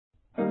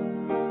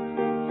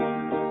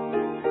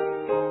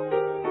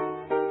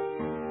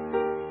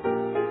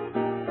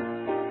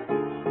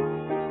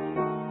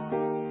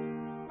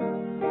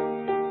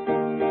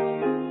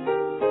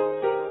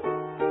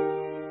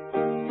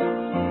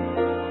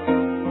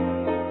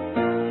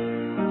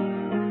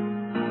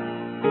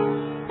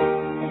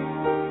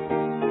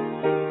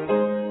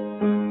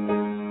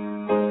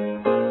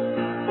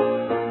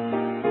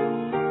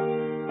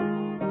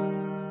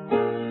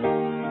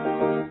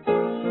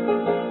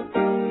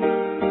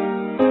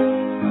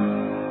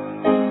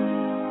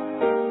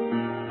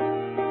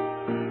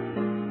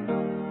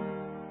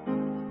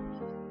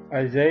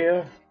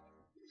Isaiah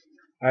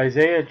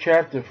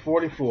chapter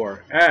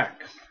 44.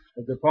 Acts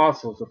of the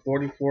Apostles, the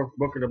 44th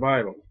book of the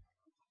Bible.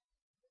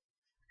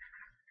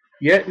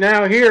 Yet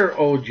now hear,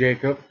 O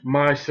Jacob,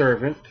 my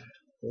servant,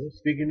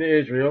 speaking to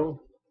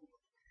Israel,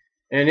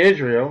 and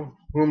Israel,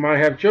 whom I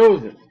have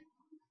chosen.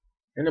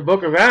 In the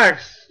book of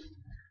Acts,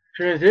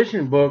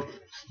 transition book,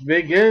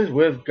 begins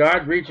with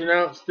God reaching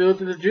out still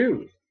to the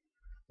Jews,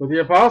 with the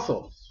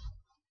apostles.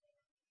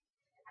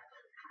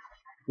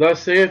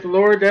 Thus saith the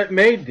Lord that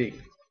made thee,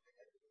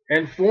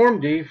 and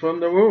formed thee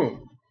from the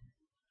womb.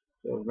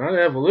 So not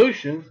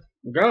evolution,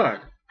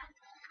 God.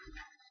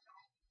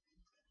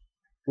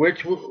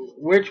 Which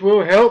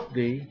will help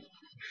thee.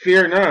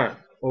 Fear not,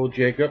 O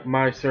Jacob,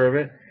 my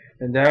servant,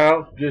 and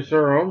thou,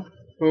 Jerusalem,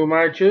 whom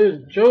I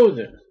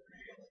chosen.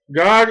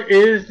 God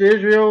is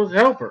Israel's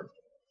helper.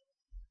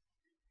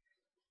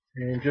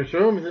 And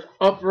Jerusalem is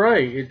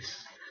upright.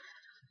 It's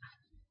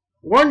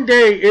one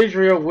day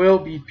Israel will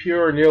be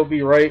pure and they'll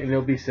be right and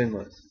they'll be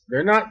sinless.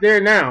 They're not there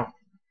now,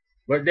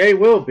 but they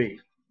will be.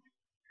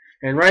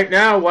 And right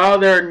now, while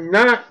they're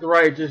not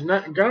righteous,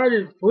 God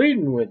is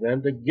pleading with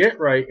them to get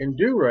right and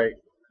do right.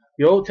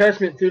 The Old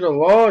Testament through the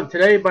law, and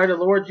today by the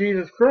Lord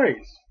Jesus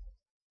Christ.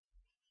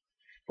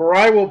 For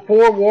I will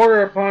pour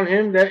water upon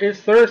him that is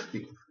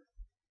thirsty,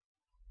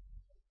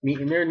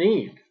 meeting their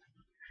need,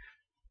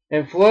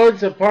 and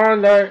floods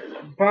upon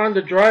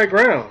the dry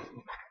ground,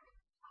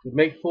 to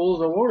make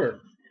pools of water.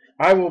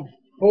 I will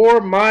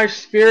pour my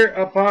spirit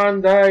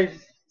upon thy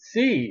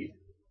seed,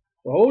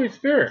 the Holy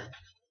Spirit,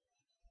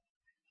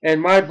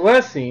 and my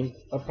blessing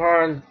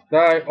upon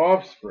thy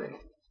offspring.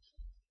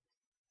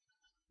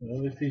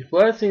 With these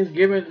blessings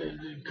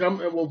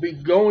will be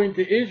going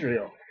to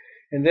Israel,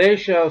 and they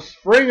shall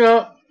spring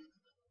up,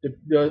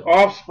 the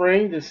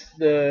offspring,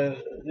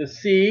 the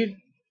seed,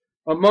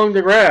 among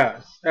the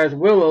grass, as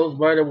willows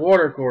by the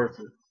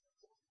watercourses.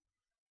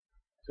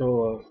 So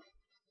a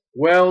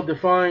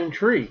well-defined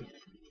tree.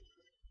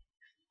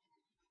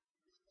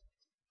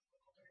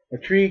 A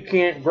tree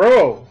can't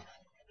grow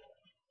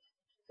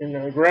in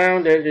the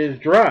ground that is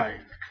dry.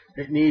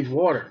 It needs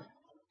water.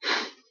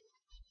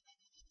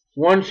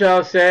 One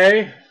shall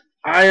say,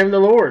 I am the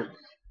Lord's,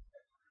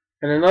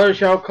 and another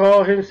shall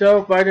call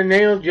himself by the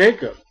name of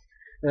Jacob,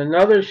 and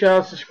another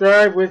shall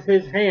subscribe with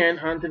his hand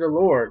unto the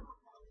Lord,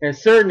 and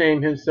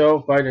surname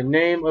himself by the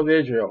name of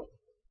Israel.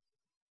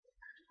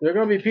 There are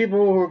going to be people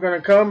who are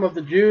going to come of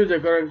the Jews that are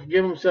going to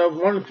give themselves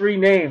one of three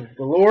names: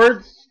 the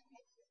Lord's,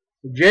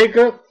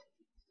 Jacob,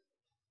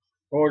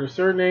 or the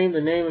surname,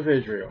 the name of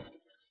Israel.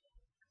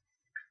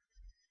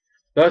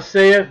 Thus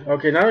saith,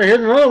 okay, now here's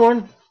another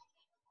one.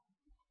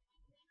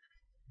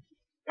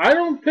 I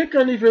don't pick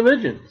on these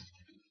religions.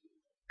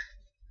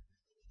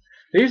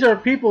 These are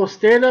people who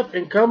stand up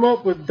and come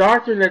up with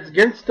doctrine that's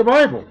against the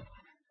Bible.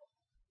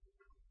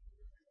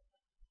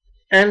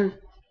 And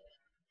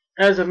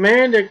as a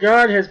man that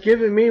God has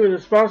given me with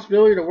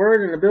responsibility to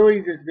word and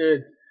ability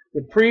to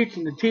preach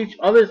and to teach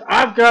others,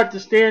 I've got to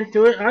stand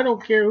to it. I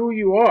don't care who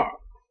you are.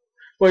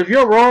 But if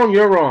you're wrong,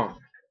 you're wrong.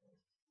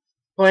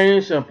 Plain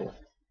and simple.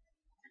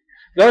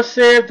 Thus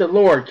saith the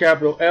Lord,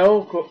 capital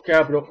L,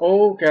 capital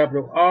O,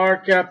 capital R,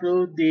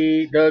 capital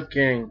D, the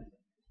King.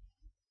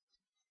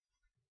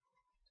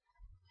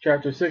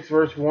 Chapter 6,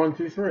 verse 1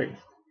 through 3.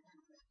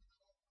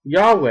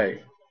 Yahweh,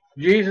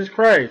 Jesus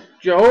Christ,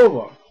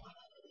 Jehovah,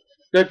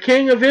 the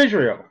King of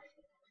Israel.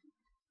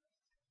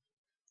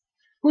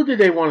 Who did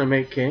they want to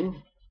make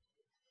king?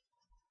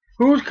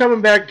 Who's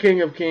coming back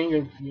King of Kings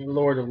and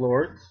Lord of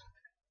Lords?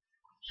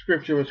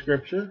 Scripture with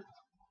Scripture.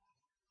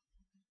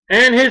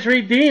 And his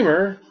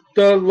Redeemer,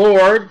 the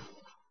Lord,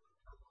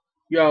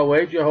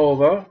 Yahweh,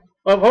 Jehovah,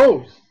 of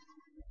hosts.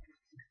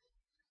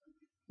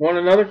 Want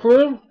another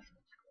clue?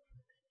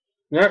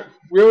 Not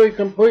really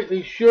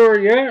completely sure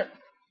yet.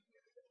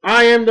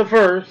 I am the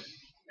first,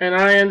 and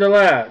I am the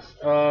last.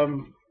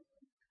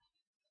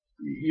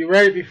 You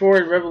read it before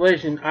in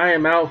Revelation, I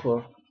am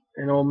Alpha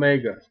and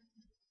Omega.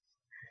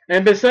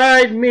 And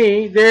beside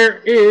me, there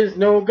is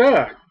no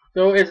God.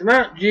 So it's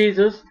not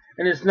Jesus,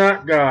 and it's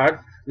not God.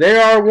 They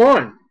are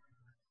one.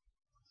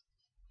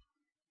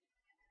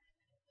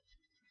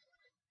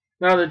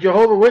 Now the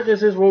Jehovah's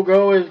Witnesses will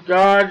go as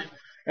God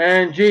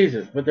and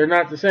Jesus, but they're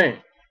not the same.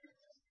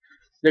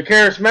 The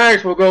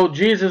Charismatics will go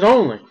Jesus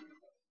only.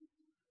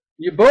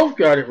 You both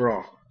got it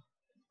wrong.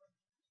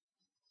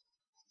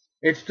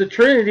 It's the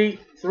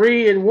Trinity,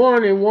 3 and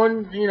 1, and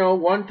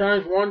 1, 1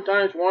 times 1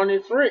 times 1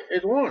 is 3,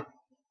 is 1.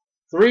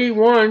 3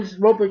 ones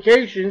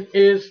multiplication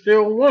is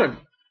still 1.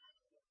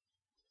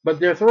 But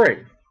they're 3.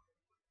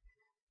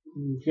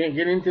 You can't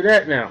get into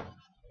that now.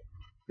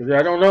 Because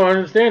I don't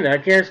understand that. I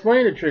can't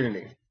explain the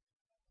Trinity.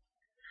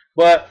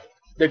 But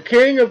the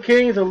King of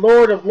Kings, the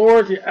Lord of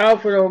Lords, the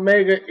Alpha and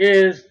Omega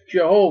is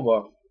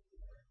Jehovah.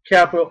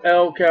 Capital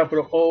L,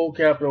 capital O,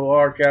 capital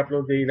R,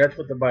 capital D. That's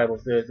what the Bible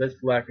says. That's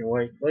black and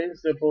white. Plain and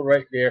simple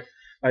right there.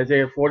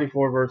 Isaiah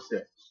 44 verse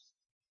 6.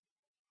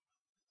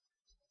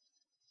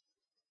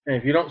 And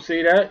if you don't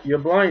see that, you're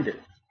blinded.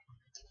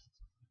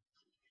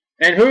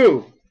 And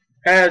who,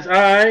 as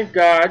I,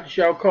 God,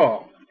 shall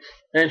call,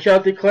 and shall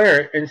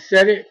declare it, and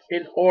set it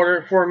in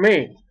order for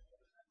me,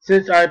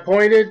 since I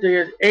appointed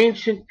the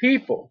ancient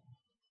people,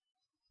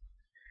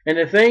 and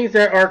the things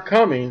that are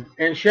coming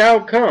and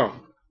shall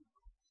come,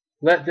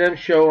 let them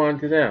show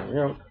unto them. You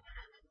know,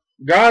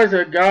 God is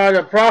a God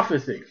of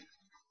prophecy.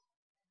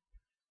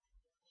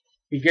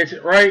 He gets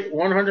it right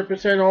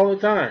 100% all the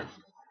time.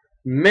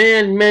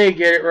 Man may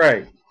get it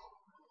right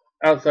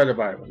outside the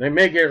Bible. They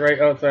may get it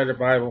right outside the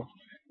Bible,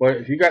 but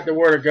if you got the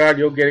Word of God,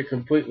 you'll get it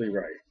completely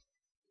right.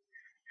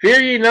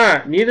 Fear ye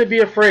not, neither be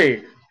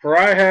afraid, for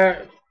I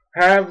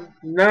have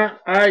not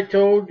I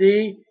told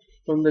thee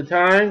from the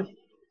time,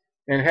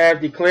 and have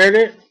declared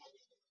it?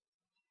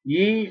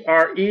 Ye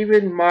are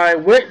even my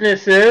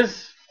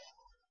witnesses.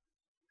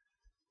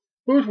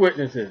 Whose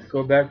witnesses?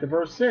 Go back to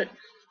verse 6.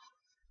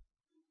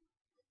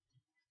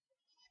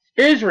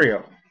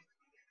 Israel.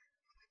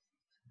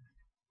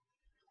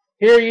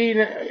 Hear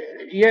ye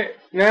yet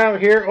now,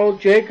 hear, O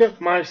Jacob,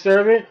 my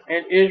servant,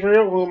 and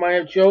Israel, whom I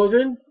have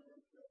chosen.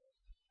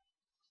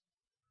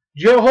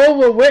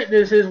 Jehovah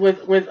Witnesses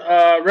with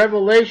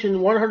Revelation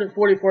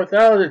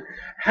 144,000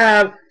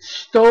 have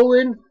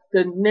stolen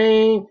the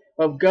name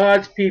of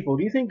God's people.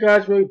 Do you think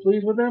God's really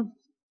pleased with them?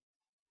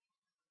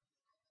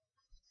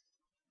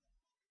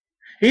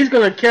 He's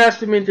going to cast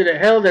them into the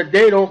hell that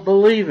they don't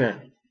believe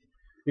in.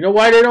 You know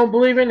why they don't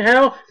believe in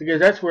hell? Because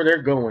that's where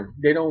they're going.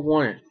 They don't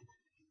want it.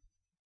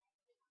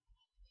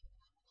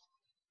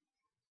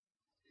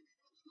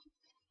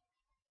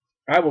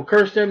 I will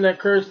curse them that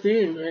curse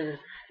thee,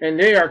 and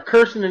they are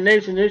cursing the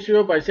nation of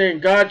Israel by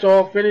saying God's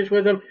all finished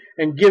with them,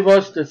 and give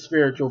us the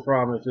spiritual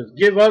promises.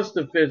 Give us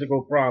the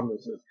physical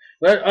promises.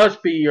 Let us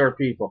be your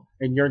people,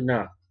 and you're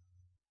not.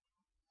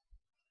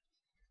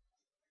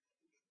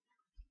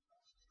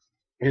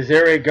 Is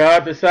there a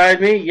God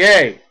beside me?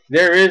 Yea,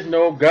 there is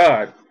no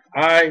God.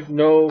 I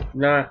know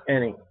not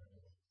any.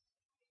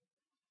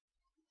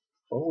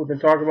 Well, we've been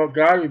talking about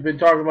God. We've been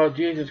talking about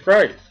Jesus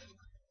Christ.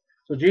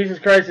 So Jesus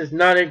Christ is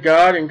not a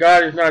God, and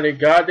God is not a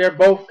God. They're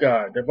both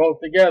God. They're both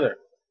together.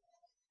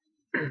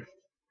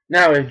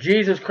 Now, if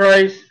Jesus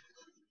Christ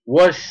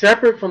was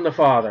separate from the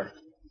Father,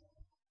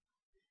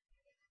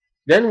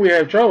 then we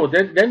have trouble.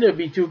 Then there'd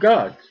be two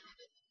gods.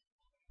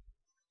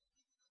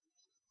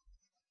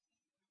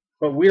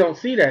 But we don't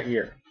see that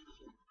here.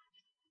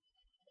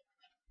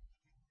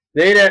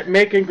 They that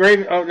make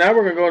engraven... Oh, now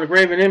we're going to go into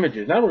graven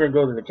images. Now we're going to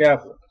go to the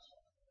Catholics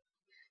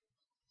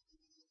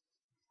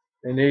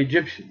and the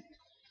Egyptians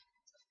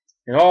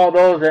and all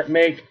those that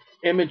make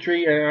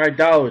imagery and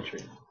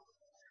idolatry.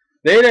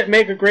 They that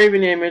make a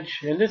graven image,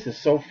 and this is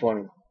so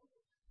funny,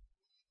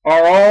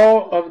 are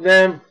all of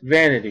them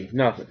vanity,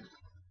 nothing.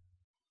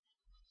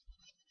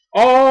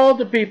 All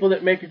the people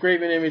that make a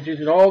graven images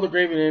and all the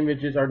graven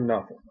images are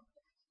nothing.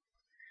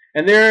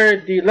 And they're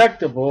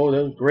delectable,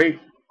 those great,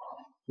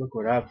 look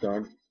what I've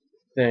done,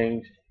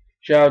 things,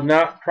 shall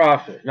not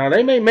profit. Now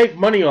they may make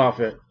money off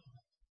it,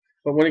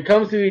 but when it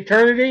comes to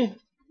eternity,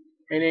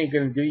 it ain't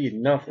going to do you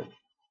nothing.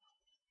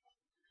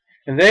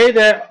 And they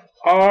that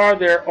are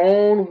their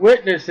own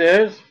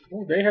witnesses,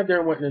 well, they have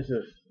their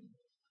witnesses.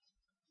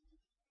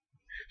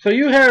 So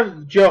you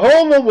have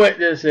Jehovah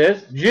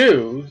Witnesses,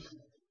 Jews,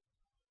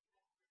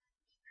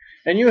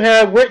 and you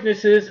have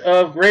witnesses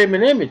of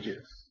graven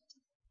images.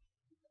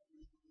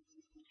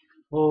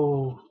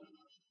 Oh,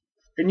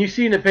 and you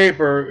see in the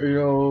paper, you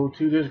know,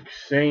 to this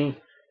saint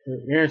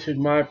who answered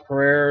my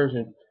prayers,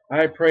 and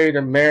I pray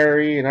to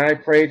Mary, and I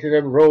pray to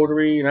the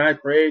Rotary, and I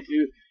pray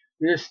to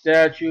this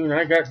statue, and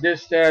I got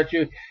this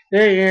statue.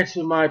 They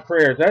answered my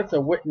prayers. That's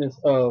a witness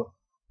of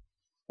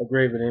a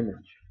graven image.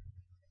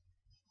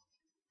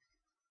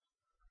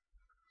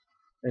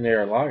 And they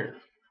are liars.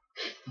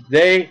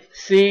 They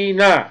see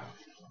not.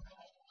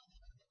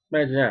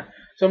 Imagine that.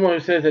 Someone who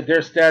says that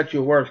their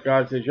statue works,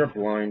 God says, you're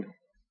blind.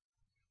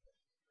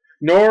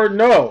 Nor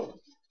know,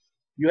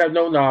 you have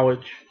no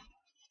knowledge,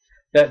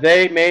 that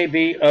they may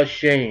be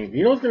ashamed.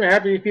 You know what's going to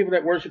happen to these people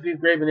that worship these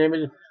graven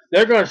images?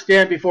 They're going to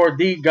stand before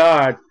the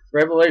God,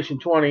 Revelation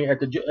 20, at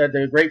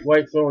the great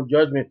white throne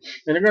judgment,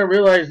 and they're going to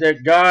realize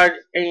that God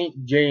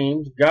ain't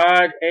James,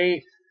 God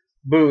ain't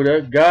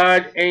Buddha,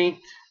 God ain't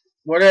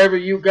whatever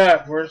you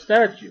got for a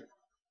statue.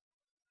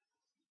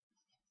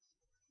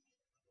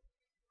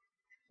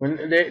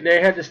 When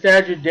they had the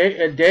statue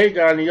of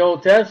Dagon in the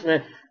Old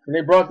Testament, and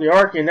they brought the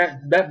ark in,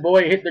 that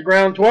boy hit the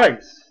ground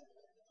twice.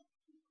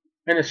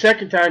 And the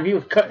second time he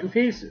was cut in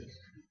pieces.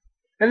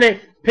 And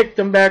they picked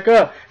him back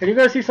up. And you're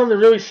going to see something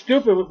really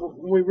stupid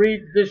when we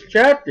read this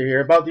chapter here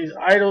about these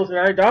idols and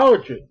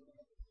idolatry.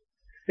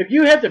 If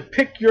you have to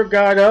pick your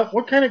God up,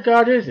 what kind of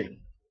God is he?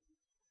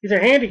 He's a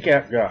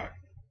handicapped God.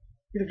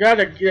 He's a God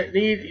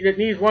that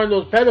needs one of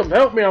those pedals.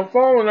 Help me, I'm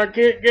falling, I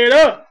can't get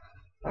up.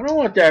 I don't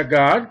want that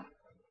God.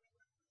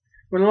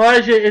 When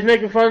Elijah is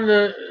making fun of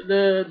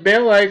the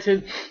Baalites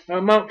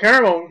in Mount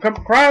Carmel, come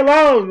cry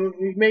aloud.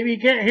 Maybe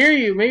he can't hear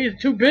you. Maybe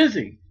he's too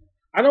busy.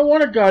 I don't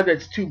want a God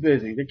that's too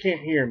busy, that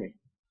can't hear me.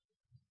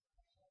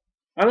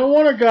 I don't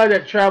want a God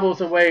that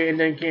travels away and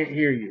then can't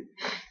hear you.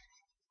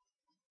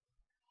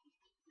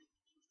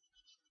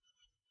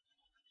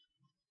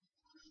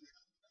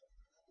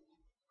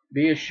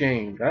 be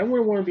ashamed. I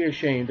wouldn't want to be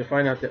ashamed to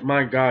find out that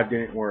my God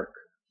didn't work.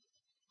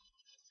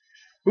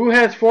 Who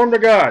has formed a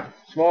God,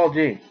 small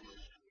g,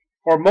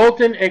 or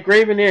molten a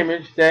graven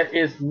image that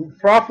is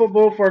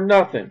profitable for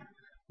nothing?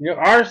 You know,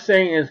 our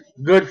saying is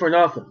good for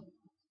nothing.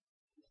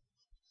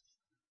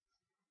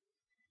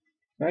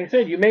 Like I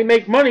said, you may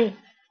make money,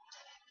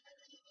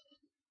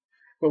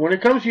 but when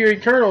it comes to your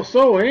eternal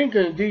soul, it ain't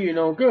going to do you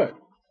no good.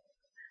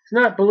 It's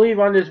not believe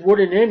on this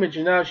wooden image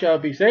and thou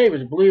shalt be saved.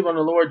 It's believe on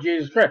the Lord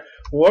Jesus Christ.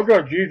 Well, I've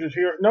got Jesus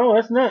here. No,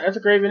 that's not. That's a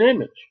graven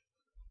image.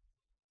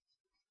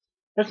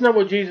 That's not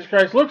what Jesus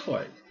Christ looks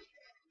like.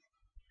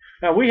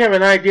 Now, we have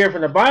an idea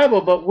from the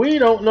Bible, but we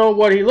don't know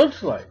what he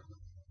looks like.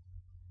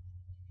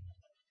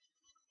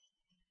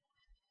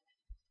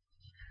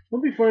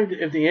 Wouldn't it be funny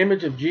if the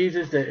image of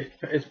Jesus that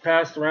is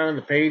passed around in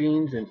the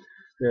paintings and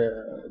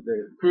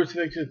the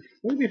crucifixes,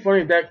 wouldn't it be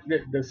funny if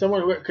that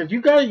someone, because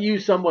you got to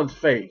use someone's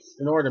face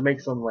in order to make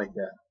something like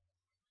that.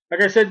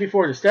 Like I said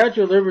before, the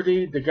Statue of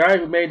Liberty, the guy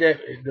who made that,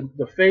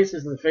 the face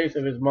is the face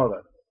of his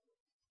mother.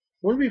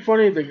 Wouldn't it be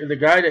funny if the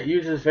guy that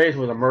uses his face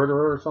was a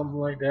murderer or something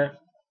like that?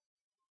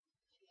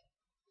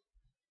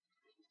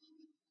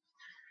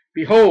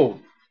 Behold,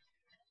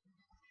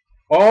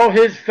 all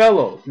his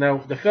fellows. Now,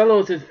 the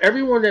fellows is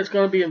everyone that's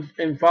going to be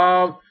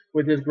involved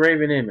with this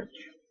graven image.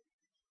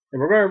 And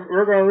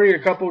we're going to read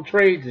a couple of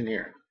trades in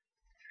here.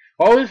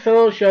 All his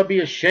fellows shall be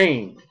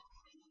ashamed.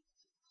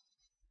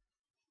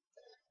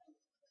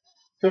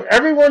 So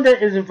everyone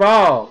that is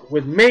involved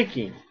with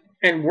making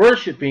and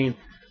worshiping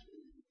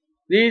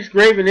these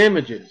graven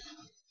images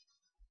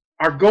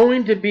are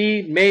going to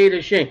be made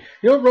ashamed.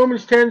 You know what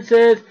Romans 10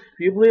 says? If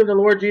you believe in the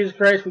Lord Jesus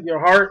Christ with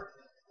your heart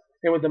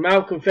and with the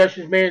mouth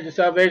confession is made unto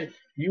salvation,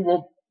 you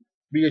won't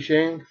be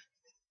ashamed.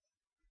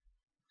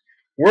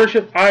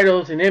 Worship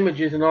idols and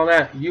images and all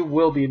that, you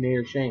will be made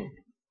ashamed.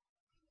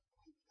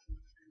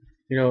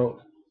 You know,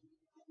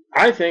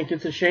 I think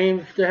it's a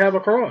shame to have a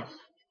cross.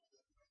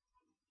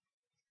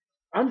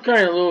 I'm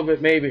kind of a little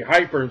bit maybe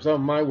hyper in some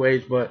of my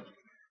ways, but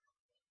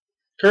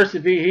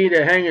cursed be he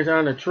that hangeth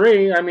on a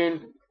tree. I mean,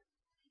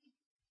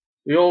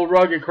 the old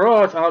rugged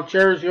cross, I'll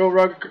cherish the old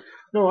rugged.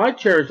 No, I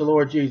cherish the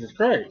Lord Jesus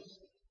Christ.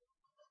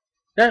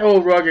 That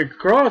old rugged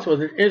cross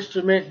was an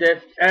instrument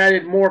that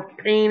added more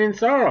pain and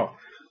sorrow.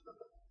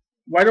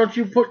 Why don't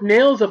you put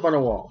nails up on the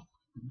wall?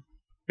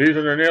 These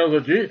are the nails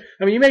of Jesus.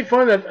 I mean, you make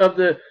fun of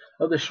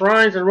the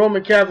shrines in the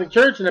Roman Catholic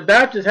Church, and the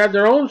Baptists have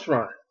their own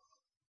shrine.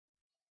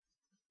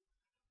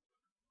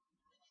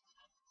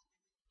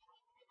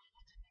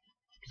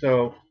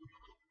 So,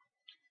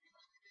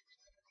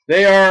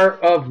 they are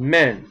of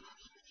men.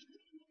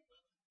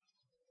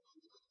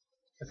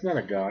 That's not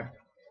a God.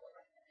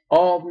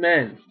 All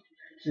men,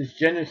 since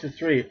Genesis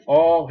 3,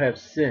 all have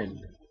sinned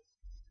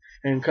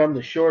and come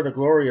short of the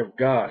glory of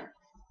God.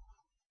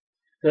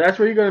 So that's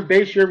where you're going to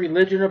base your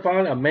religion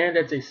upon, a man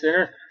that's a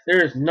sinner.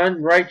 There is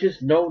none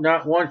righteous, no,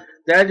 not one.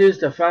 That is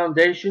the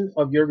foundation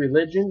of your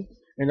religion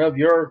and of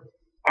your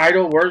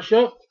idol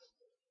worship,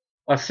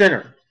 a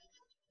sinner.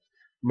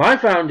 My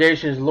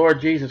foundation is the Lord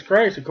Jesus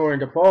Christ, according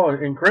to Paul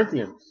in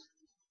Corinthians.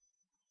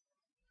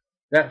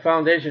 That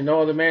foundation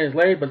no other man is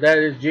laid, but that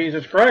is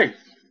Jesus Christ.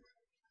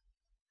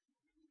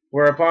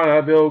 Whereupon I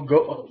build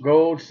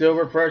gold,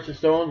 silver, precious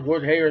stones,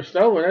 wood, hay, or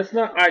stone. And that's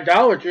not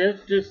idolatry,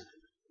 it's just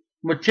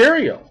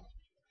material.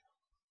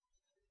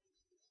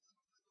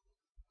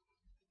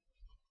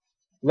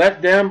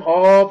 Let them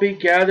all be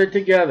gathered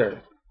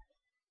together.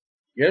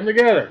 Get them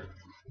together.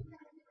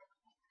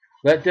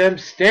 Let them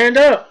stand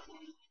up.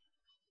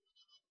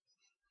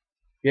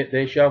 Yet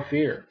they shall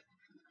fear.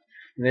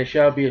 And they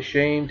shall be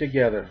ashamed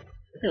together.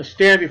 They're going to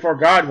stand before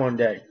God one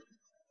day.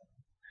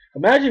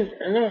 Imagine,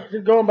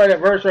 just going by that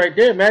verse right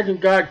there, imagine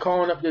God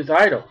calling up this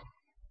idol.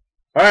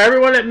 All right,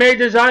 everyone that made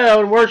this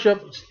idol and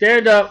worship,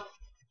 stand up.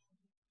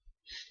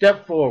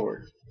 Step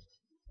forward.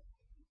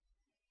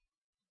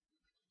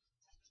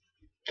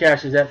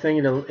 Casts that thing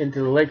into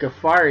the lake of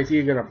fire. It's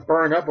either going to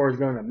burn up or it's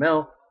going to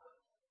melt.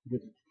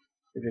 If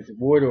it's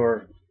wood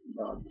or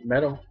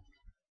metal.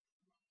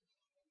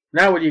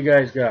 Now what do you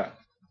guys got?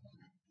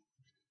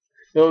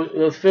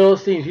 Those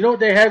Philistines. You know what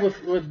they had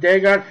with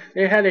Dagon?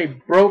 They had a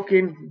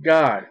broken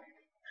God.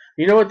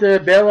 You know what the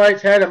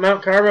Baalites had at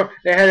Mount Carmel?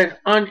 They had an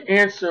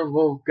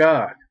unanswerable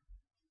God.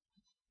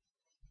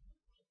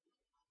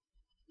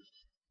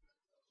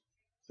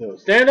 So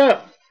stand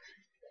up.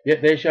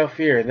 Yet they shall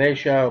fear, and they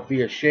shall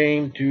be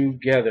ashamed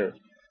together.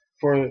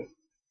 For,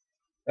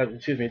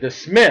 the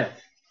smith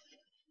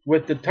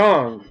with the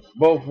tongue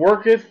both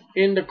worketh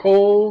in the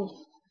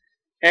coals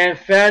and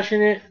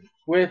fashion it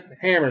with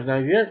hammers.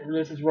 Now,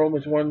 this is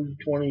Romans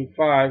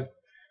 1:25.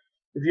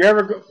 If you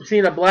ever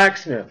seen a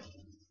blacksmith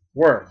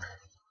work,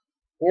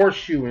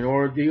 horseshoeing,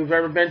 or you've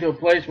ever been to a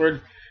place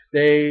where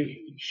they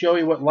show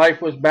you what life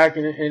was back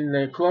in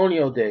the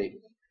colonial days.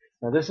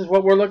 Now, this is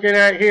what we're looking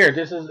at here.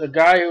 This is a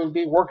guy who would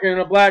be working in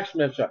a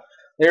blacksmith shop.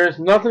 There is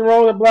nothing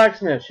wrong with a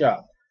blacksmith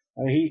shop.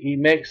 He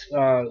makes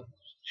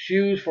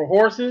shoes for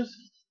horses.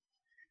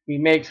 He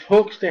makes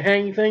hooks to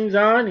hang things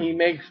on. He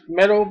makes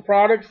metal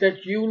products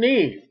that you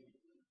need.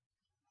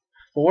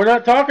 But we're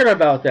not talking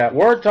about that.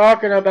 We're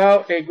talking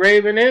about a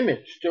graven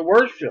image to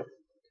worship.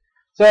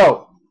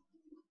 So,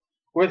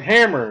 with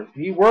hammers,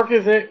 he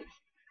worketh it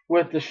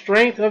with the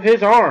strength of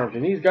his arms.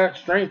 And he's got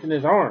strength in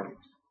his arms.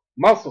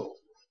 Muscle.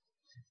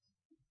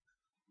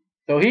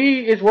 So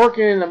he is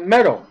working in the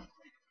metal.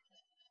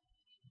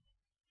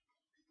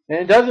 And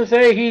it doesn't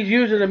say he's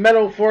using the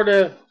metal for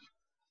the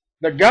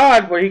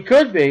god, but he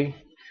could be.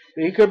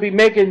 He could be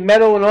making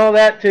metal and all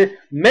that to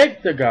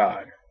make the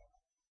god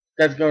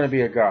that's going to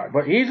be a god.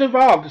 But he's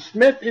involved. The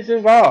smith is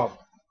involved.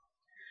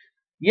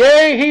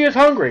 Yea, he is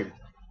hungry,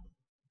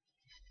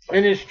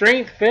 and his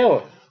strength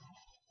faileth.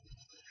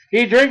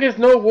 He drinketh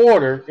no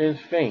water and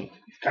is faint.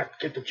 He's got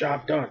to get the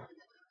job done.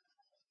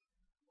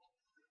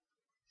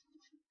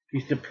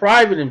 He's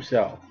depriving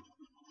himself.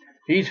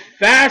 He's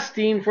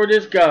fasting for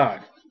this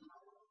god.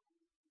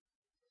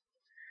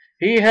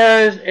 He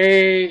has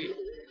a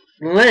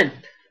Lent.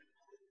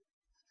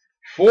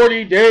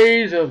 40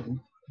 days of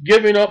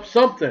giving up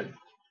something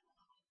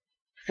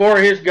for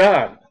his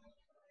God.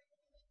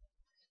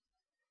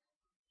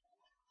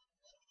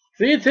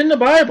 See, it's in the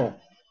Bible.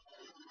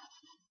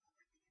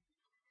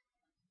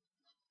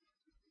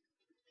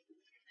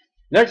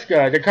 Next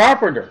guy, the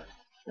carpenter.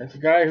 That's a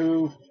guy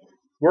who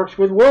works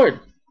with wood.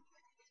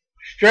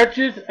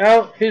 Stretches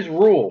out his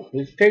rule,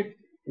 his tape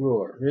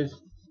ruler, his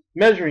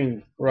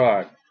measuring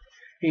rod.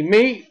 He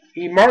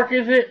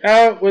marketh it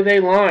out with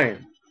a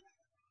line.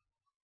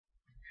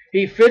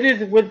 He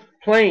fitteth with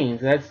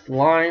planes. That's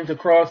lines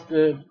across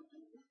the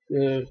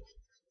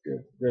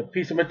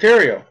piece of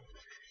material.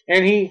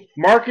 And he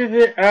marketh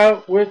it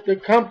out with the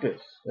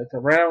compass. That's a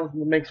round,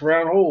 it makes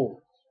round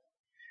holes.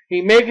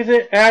 He maketh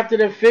it after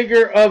the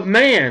figure of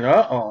man.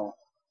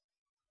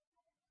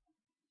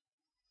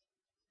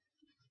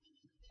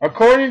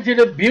 According to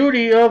the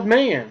beauty of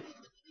man,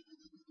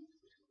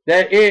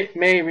 that it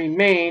may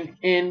remain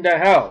in the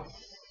house.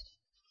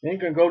 It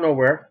ain't going to go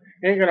nowhere.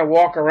 It ain't going to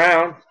walk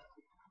around.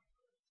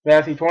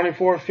 Matthew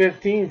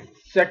 24:15,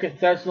 2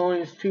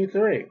 Thessalonians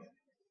 2:3.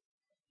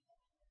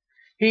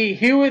 He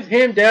heweth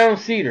him down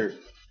cedar,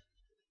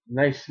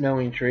 nice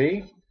smelling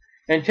tree,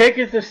 and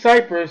taketh the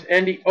cypress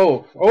and the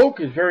oak. Oak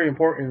is very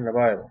important in the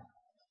Bible.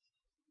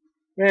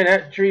 Man,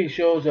 that tree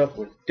shows up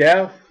with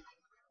death,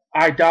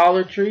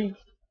 idolatry,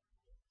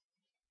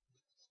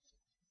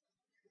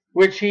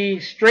 which he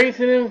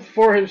strengtheneth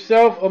for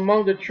himself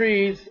among the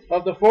trees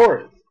of the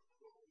forest.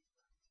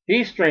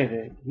 He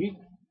strengtheneth, he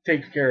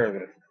takes care of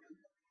it.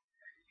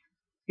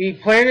 He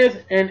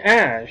planteth an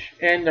ash,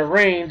 and the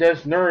rain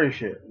does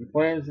nourish it. He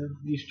plants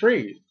these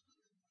trees.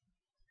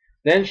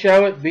 Then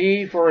shall it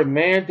be for a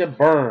man to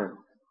burn.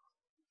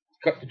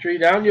 Cut the tree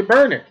down, you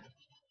burn it.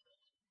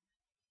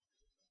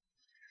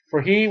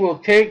 For he will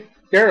take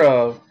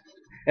thereof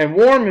and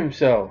warm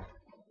himself.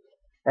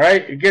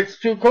 Alright, it gets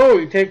too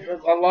cold. You take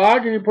a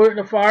log and you put it in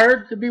the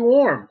fire to be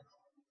warm.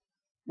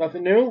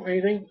 Nothing new?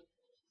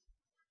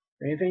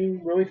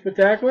 Anything really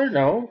spectacular?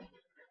 No.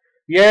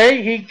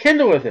 Yea, he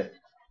kindleth it,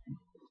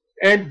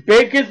 and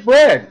baketh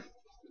bread.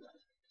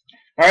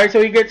 Alright,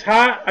 so he gets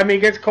he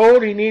gets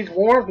cold, he needs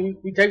warmth,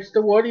 he takes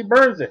the wood, he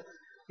burns it.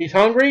 He's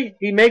hungry,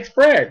 he makes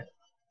bread.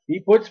 He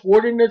puts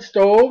wood in the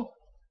stove,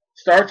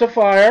 starts a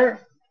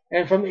fire,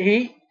 and from the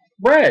heat,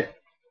 bread.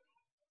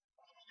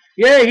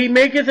 Yea, he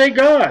maketh a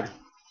god,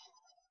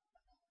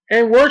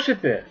 and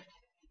worship it.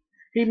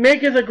 He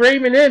maketh a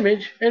graven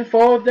image, and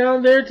falleth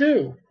down there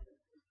too.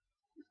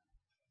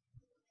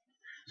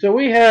 So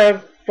we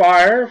have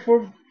fire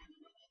for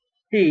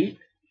heat,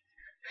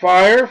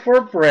 fire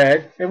for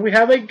bread, and we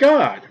have a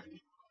god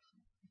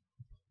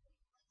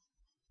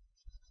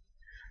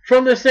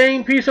from the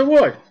same piece of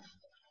wood.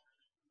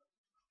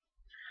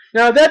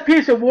 Now, if that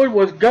piece of wood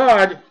was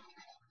God,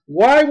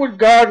 why would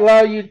God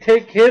allow you to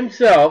take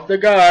himself, the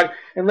God,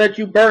 and let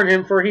you burn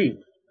him for heat?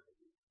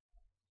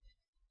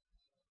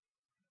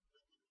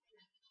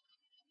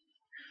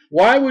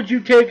 Why would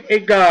you take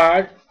a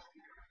God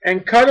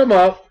and cut him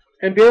up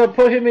and be able to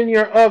put him in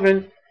your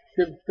oven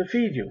to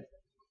feed you?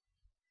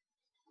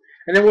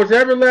 And then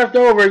whatever left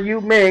over,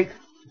 you make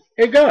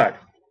a god.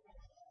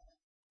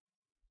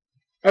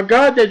 A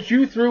god that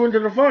you threw into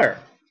the fire.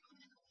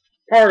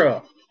 Part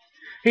of.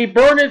 He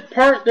burneth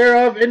part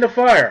thereof in the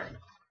fire.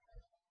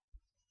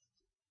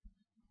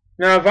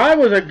 Now, if I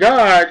was a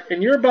god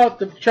and you're about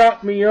to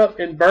chop me up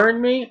and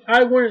burn me,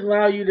 I wouldn't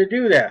allow you to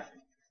do that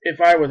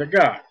if I was a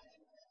god.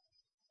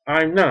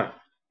 I'm not.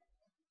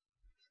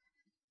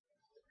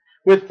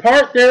 With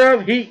part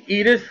thereof he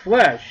eateth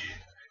flesh.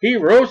 He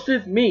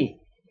roasteth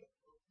meat,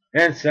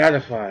 and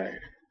satisfied.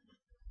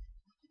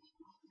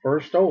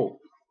 First stove.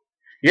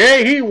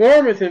 Yea, he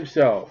warmeth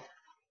himself,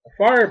 a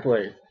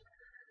fireplace,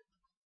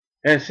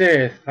 and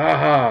saith,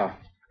 Aha,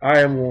 I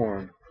am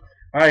warm.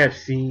 I have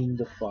seen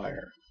the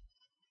fire.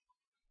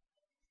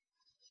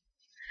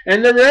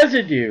 And the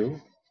residue,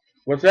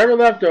 whatsoever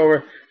left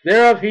over,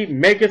 thereof he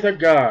maketh a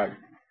god.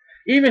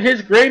 Even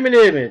his graven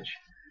image,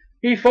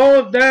 he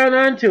falleth down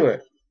unto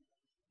it,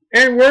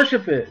 and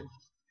worshipeth,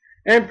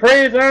 and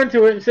prayeth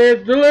unto it, and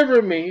saith,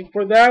 Deliver me,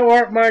 for thou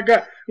art my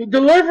God.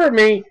 Deliver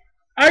me.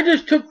 I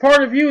just took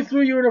part of you,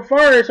 threw you in a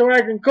fire so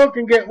I can cook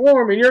and get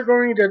warm, and you're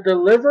going to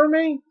deliver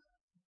me?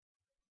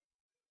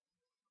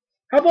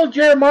 How about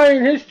Jeremiah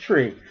and his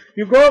tree?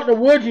 You go out in the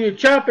woods and you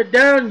chop it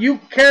down, you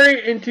carry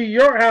it into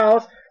your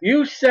house,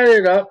 you set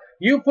it up,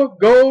 you put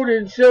gold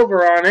and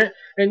silver on it,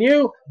 and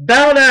you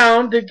bow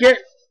down to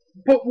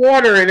put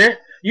water in it,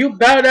 you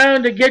bow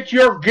down to get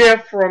your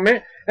gift from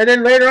it, and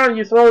then later on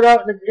you throw it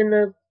out in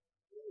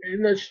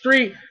the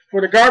street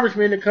for the garbage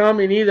men to come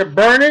and either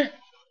burn it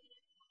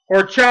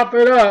or chop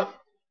it up.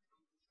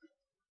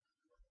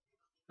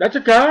 That's a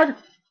God?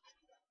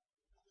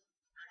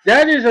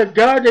 That is a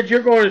God that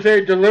you're going to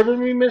say, deliver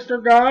me,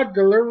 Mr. God,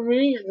 deliver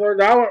me, for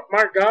thou art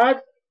my God?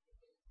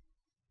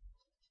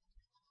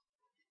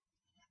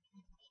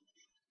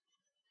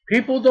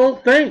 People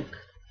don't think.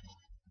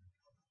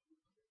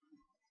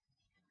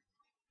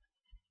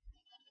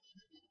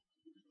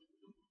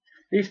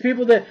 These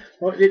people that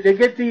they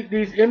get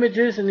these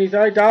images and these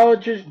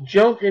idolatrous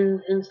junk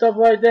and stuff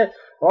like that.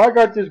 Oh, I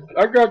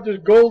got this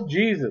gold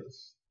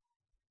Jesus.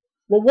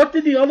 Well, what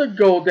did the other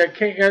gold that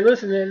came?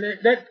 Listen,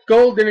 that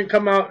gold didn't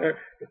come out.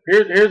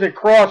 Here's a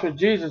cross with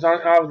Jesus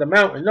out of the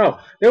mountain. No,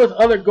 there was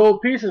other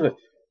gold pieces of it.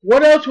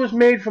 What else was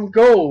made from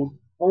gold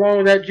along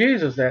with that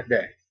Jesus that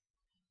day?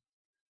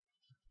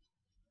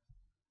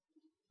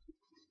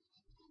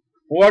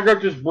 Well, I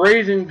got this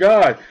brazen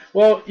God.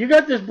 Well, you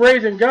got this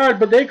brazen God,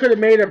 but they could have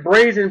made a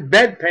brazen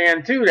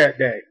bedpan too that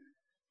day.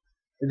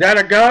 Is that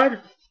a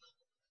God?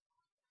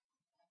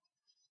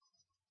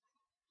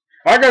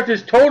 I got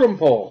this totem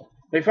pole.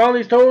 They found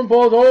these totem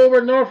poles all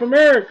over North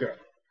America.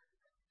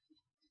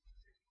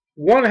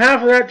 One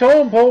half of that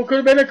totem pole could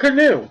have been a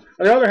canoe.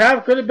 The other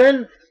half could have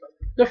been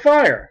the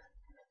fire.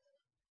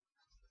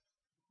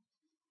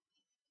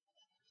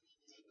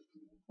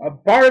 A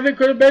part of it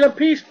could have been a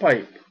peace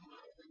pipe.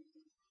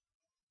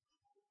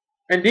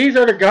 And these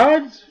are the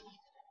gods?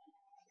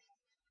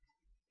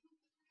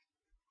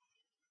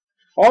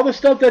 All the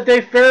stuff that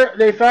they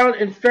found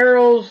in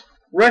Pharaoh's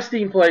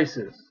resting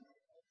places.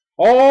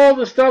 All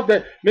the stuff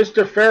that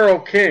Mr. Pharaoh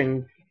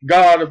King,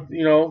 God,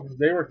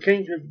 they were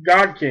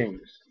God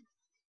kings.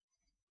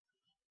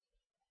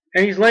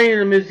 And he's laying in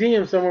a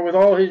museum somewhere with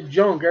all his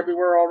junk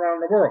everywhere all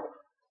around the world.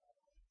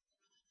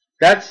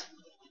 That's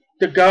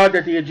the God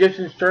that the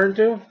Egyptians turned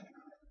to?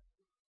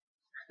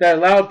 That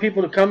allowed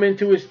people to come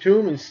into his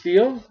tomb and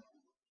steal?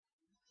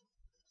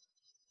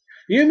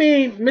 You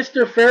mean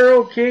Mr.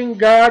 Pharaoh King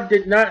God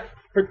did not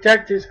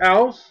protect his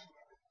house?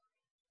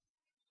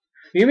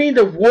 You mean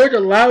the wood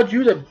allowed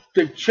you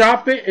to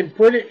chop it and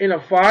put it in a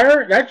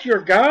fire? That's your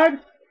God?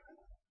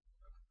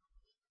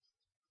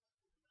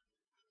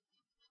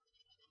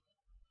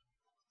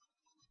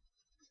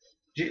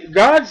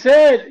 God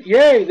said,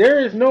 yea,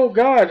 there is no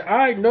God,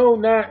 I know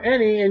not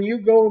any, and you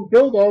go and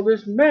build all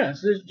this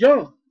mess, this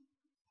junk.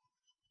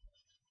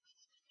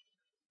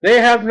 They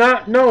have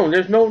not known,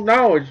 there's no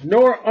knowledge,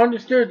 nor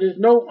understood, there's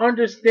no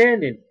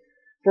understanding.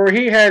 For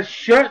he has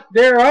shut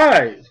their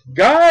eyes.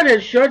 God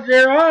has shut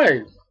their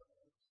eyes.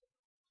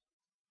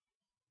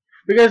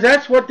 Because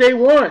that's what they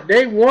want.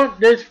 They want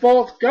this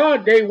false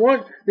God. They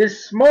want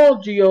this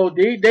small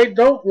G-O-D. They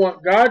don't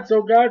want God,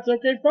 so God's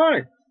okay,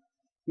 fine.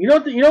 You know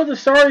the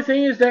sorry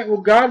thing is that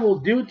what God will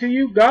do to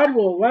you? God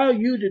will allow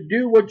you to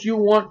do what you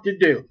want to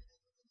do.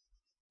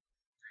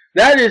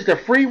 That is the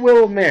free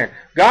will of man.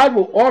 God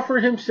will offer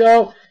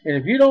himself, and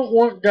if you don't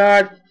want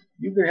God,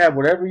 you can have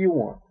whatever you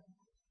want.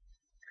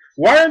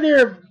 Why are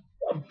there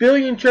a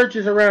billion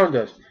churches around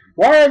us?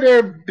 Why are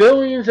there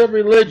billions of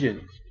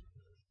religions?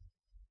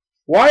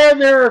 Why are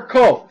there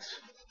cults?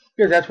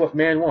 Because that's what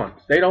man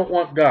wants. They don't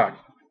want God.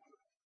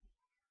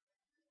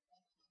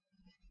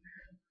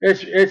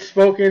 It's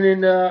spoken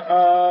in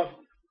the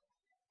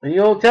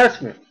Old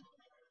Testament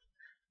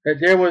that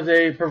there was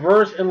a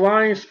perverse and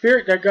lying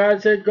spirit that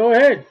God said, go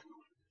ahead.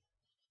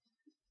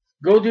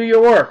 Go do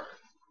your work.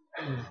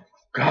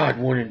 God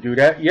wouldn't do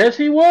that. Yes,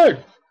 he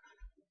would.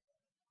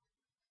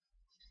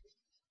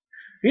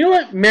 You know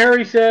what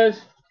Mary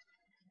says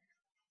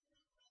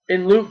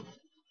in Luke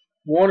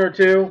 1 or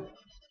 2?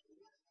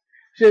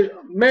 She says,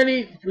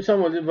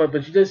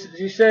 but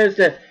she says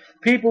that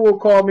people will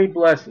call me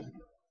blessed.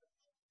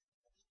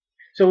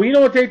 So you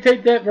know what they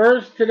take that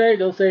verse today?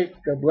 They'll say,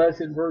 the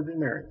Blessed Virgin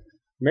Mary.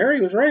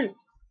 Mary was right.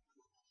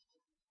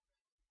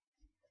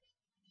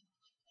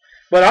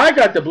 But I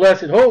got the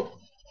blessed hope,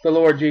 the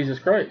Lord Jesus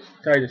Christ.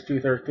 Titus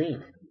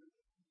 2:13.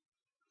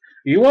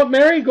 You want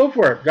Mary? Go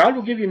for it. God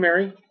will give you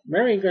Mary.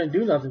 Mary ain't going to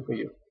do nothing for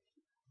you.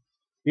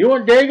 You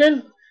want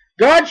Dagon?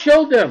 God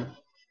showed them.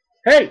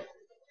 Hey,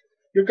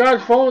 your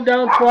God's fallen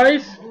down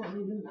twice.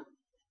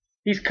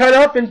 He's cut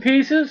up in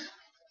pieces.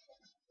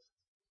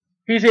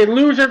 He's a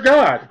loser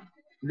God.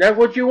 Is that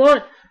what you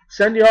want?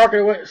 Send the ark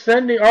away,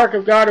 send the ark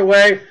of God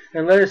away,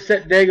 and let us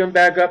set Dagon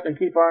back up and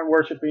keep on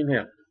worshiping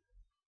him.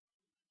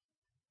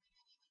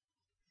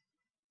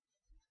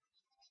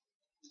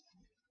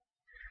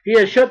 He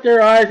has shut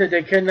their eyes that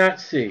they cannot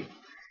see,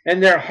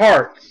 and their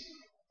hearts.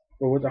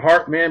 For with the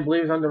heart man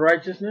believes unto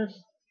righteousness.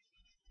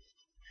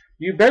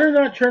 You better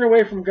not turn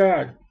away from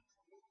God.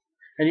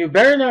 And you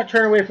better not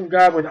turn away from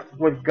God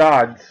with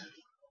gods.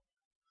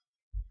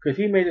 Because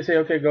he may just say,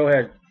 okay, go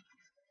ahead.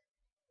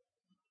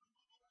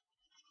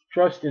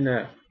 Trust in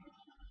that.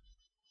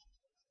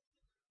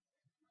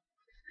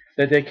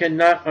 That they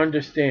cannot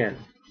understand.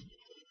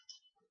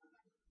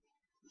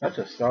 That's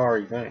a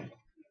sorry thing.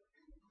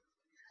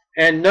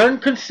 And none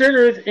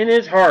considereth in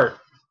his heart,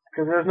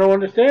 because there's no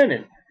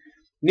understanding.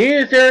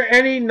 Neither is there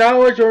any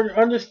knowledge or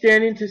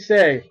understanding to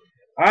say,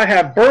 I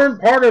have burned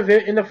part of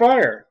it in the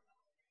fire.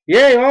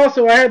 Yea,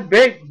 also I have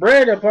baked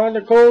bread upon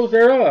the coals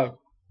thereof.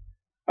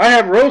 I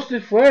have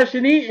roasted flesh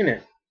and eaten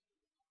it.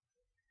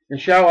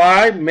 And shall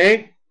I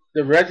make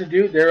the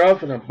residue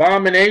thereof an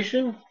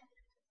abomination?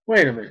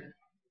 Wait a minute.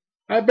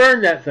 I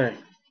burned that thing.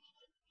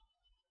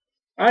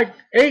 I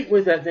ate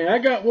with that thing. I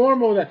got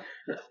warm with that.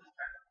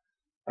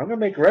 I'm going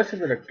to make the rest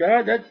of it a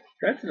god?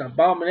 That's an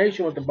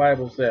abomination what the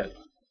Bible says.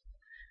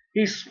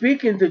 He's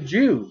speaking to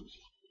Jews.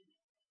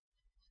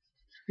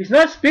 He's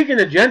not speaking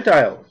to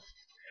Gentiles.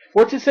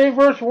 What's it say,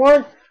 verse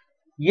 1?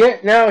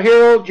 Yet now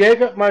hear, O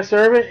Jacob, my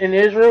servant, in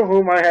Israel,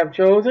 whom I have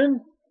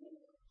chosen.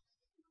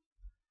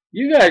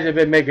 You guys have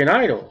been making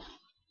idols.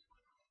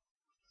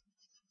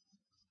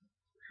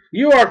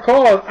 You are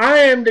called, I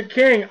am the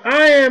king,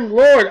 I am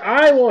Lord,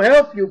 I will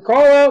help you,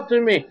 call out to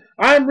me.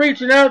 I'm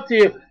reaching out to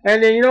you.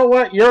 And then you know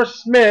what? Your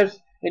smiths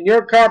and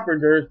your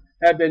carpenters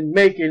have been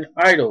making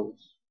idols.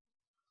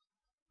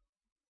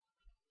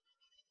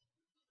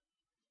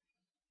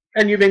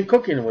 And you've been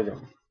cooking with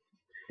them.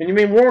 And you've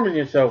been warming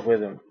yourself with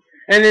them.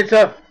 And it's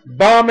an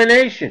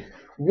abomination.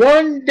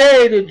 One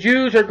day the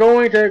Jews are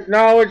going to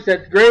acknowledge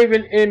that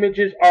graven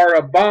images are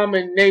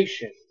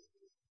abomination.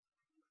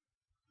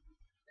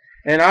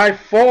 And I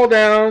fall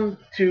down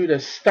to the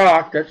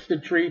stalk, that's the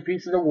tree,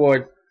 piece of the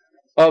wood,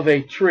 of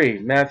a tree.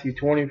 Matthew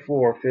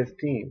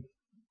 24:15.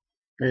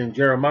 And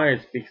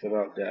Jeremiah speaks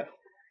about that.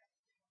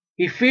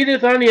 He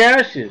feedeth on the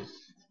ashes.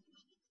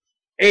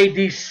 A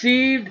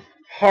deceived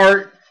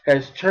heart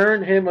has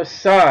turned him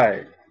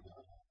aside,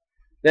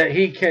 that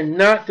he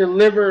cannot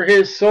deliver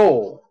his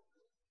soul,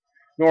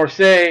 nor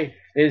say,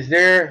 is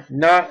there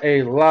not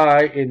a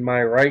lie in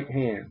my right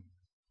hand?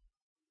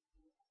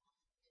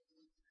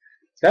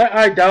 That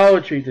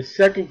idolatry, the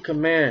second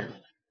command,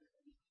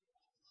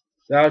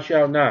 thou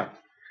shalt not,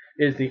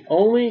 is the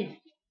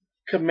only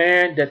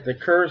command that the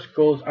curse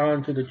goes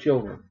on to the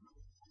children.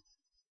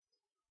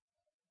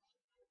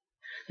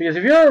 Because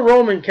if you're a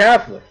Roman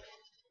Catholic,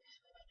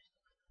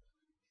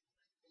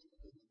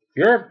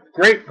 your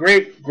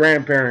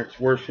great-great-grandparents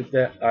worship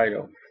that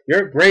idol.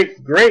 Your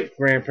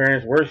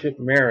great-great-grandparents worship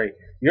Mary.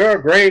 Your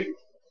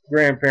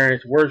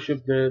great-grandparents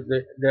worship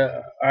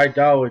the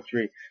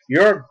idolatry.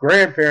 Your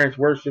grandparents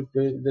worship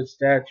the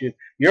statue.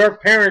 Your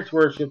parents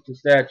worship the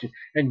statue.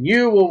 And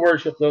you will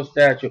worship those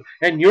statues.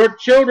 And your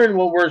children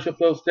will worship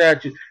those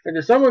statues. And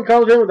if someone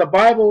comes in with a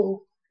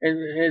Bible and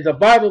is a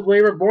Bible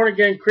believer,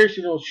 born-again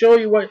Christian, will show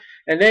you what,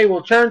 and they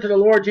will turn to the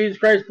Lord Jesus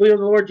Christ, believe in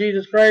the Lord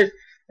Jesus Christ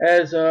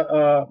as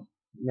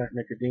not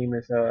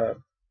Nicodemus,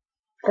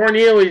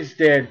 Cornelius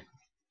did,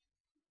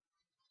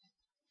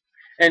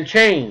 and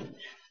change.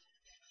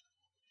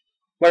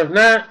 But if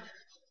not,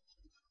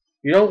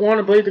 you don't want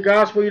to believe the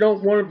gospel, you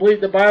don't want to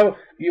believe the Bible,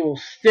 you will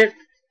stick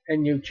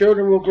and your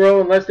children will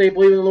grow unless they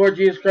believe in the Lord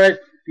Jesus Christ,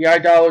 the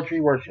idolatry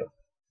worship.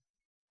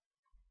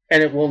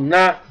 And it will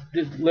not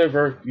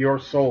deliver your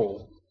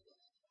soul.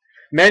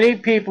 Many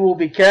people will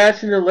be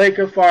cast in the lake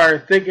of fire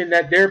thinking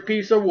that their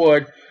piece of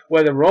wood,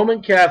 whether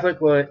Roman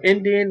Catholic, whether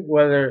Indian,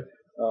 whether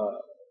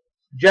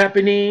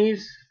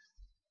Japanese,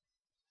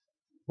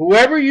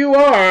 whoever you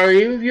are,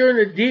 even if you're in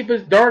the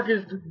deepest,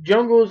 darkest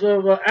jungles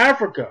of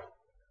Africa,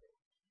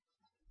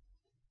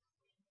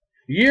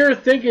 you're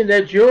thinking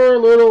that your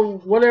little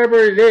whatever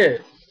it is,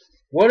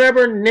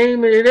 whatever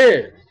name it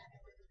is,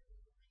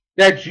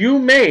 that you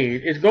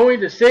made is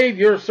going to save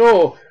your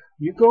soul.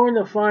 You're going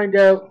to find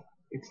out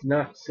it's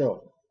not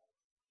so.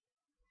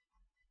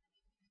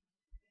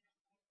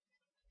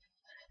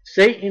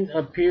 Satan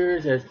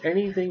appears as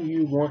anything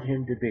you want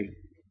him to be.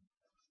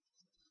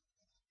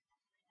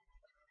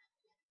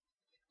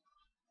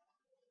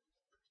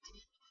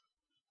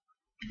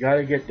 You got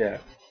to get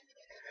that.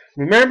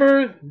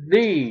 Remember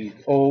these,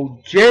 O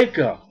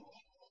Jacob.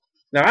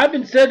 Now, I've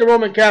been said the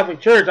Roman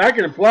Catholic Church, I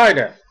can apply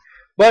that.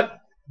 But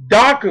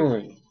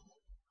doctrinally,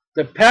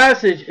 the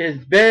passage has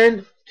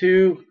been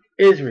to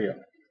Israel.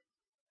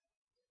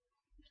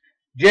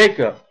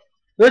 Jacob.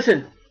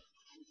 Listen,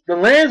 the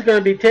land's going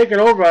to be taken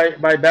over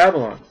by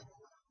Babylon.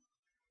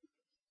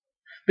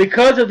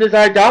 Because of this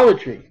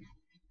idolatry.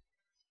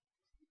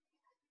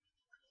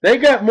 They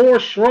got more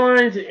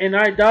shrines and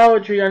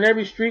idolatry on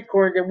every street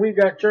corner than we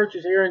got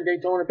churches here in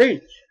Daytona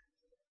Beach.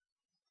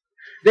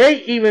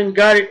 They even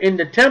got it in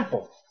the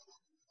temple.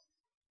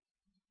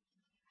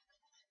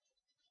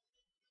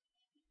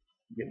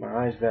 Get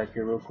my eyes back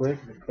here real quick.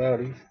 It's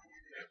cloudy.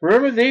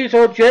 Remember these,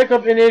 O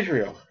Jacob and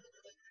Israel,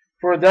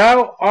 for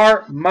thou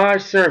art my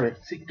servant.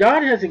 See,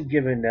 God hasn't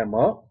given them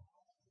up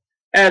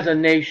as a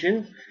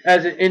nation,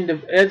 as an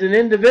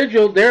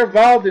individual. They're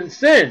involved in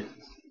sin.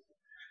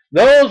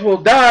 Those will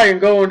die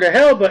and go into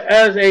hell, but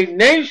as a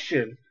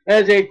nation,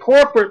 as a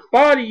corporate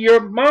body,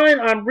 your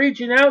mind, I'm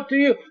reaching out to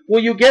you.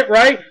 Will you get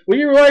right? Will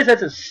you realize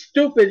that's a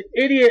stupid,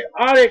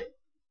 idiotic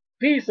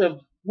piece of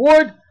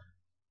wood?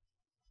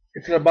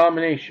 It's an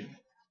abomination.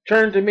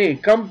 Turn to me.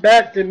 Come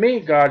back to me,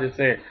 God is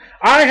saying.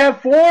 I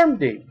have formed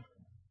thee.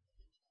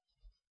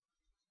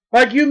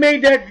 Like you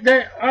made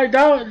that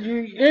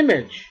idolatry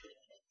image.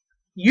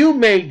 You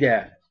made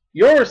that.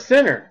 You're a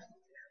sinner.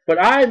 But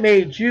I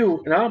made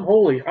you, and I'm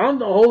holy. I'm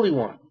the Holy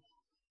One.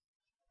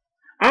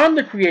 I'm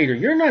the creator.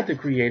 You're not the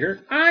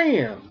creator. I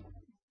am.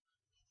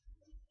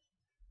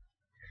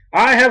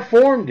 I have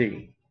formed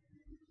thee.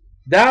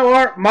 Thou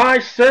art my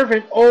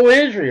servant, O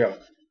Israel.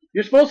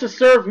 You're supposed to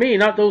serve me,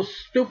 not those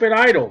stupid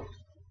idols.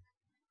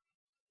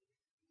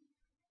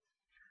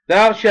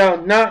 Thou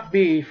shalt not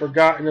be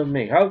forgotten of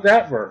me. How's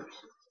that verse?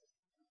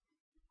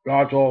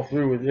 God's all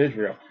through with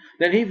Israel.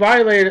 Then he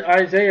violated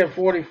Isaiah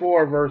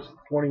 44, verse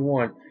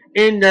 21.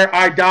 In their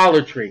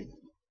idolatry.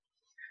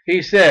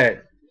 He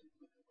said,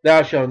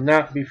 thou shalt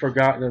not be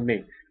forgotten of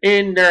me.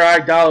 In their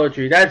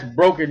idolatry. That's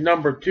broken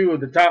number 2 of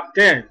the top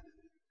 10.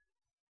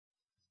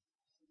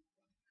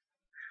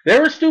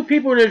 There were still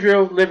people in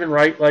Israel living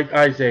right, like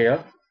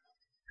Isaiah.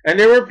 And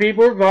there were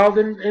people involved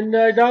in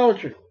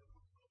idolatry.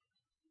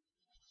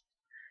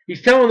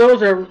 He's telling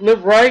those that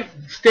live right,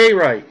 stay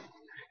right.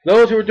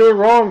 Those who are doing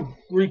wrong,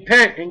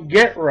 repent and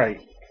get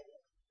right.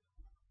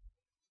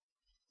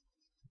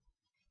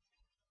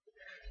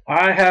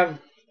 I have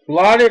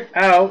blotted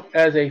out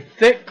as a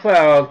thick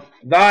cloud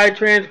thy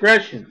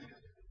transgressions.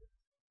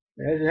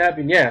 It hasn't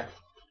happened yet.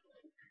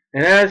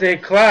 And as a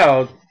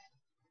cloud,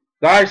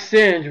 thy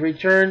sins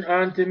return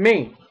unto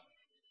me.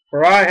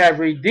 For I have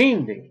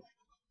redeemed thee.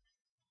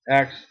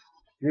 Acts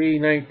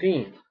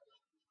 3:19.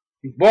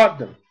 He bought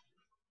them.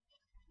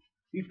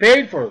 He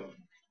paid for them.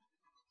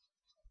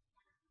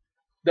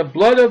 The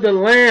blood of the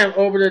Lamb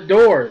over the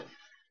doors.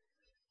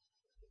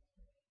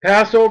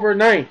 Passover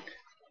night.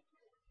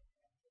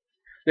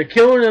 The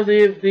killing of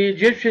the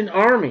Egyptian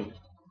army.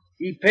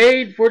 He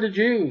paid for the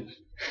Jews.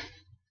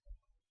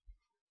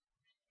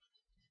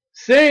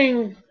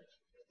 Sing,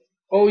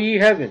 O ye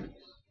heavens.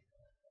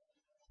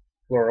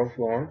 Plural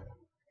form.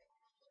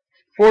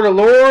 For the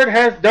Lord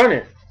hath done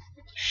it.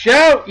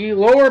 Shout, ye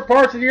lower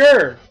parts of the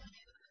earth.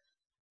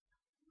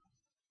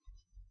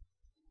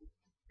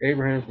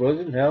 Abraham's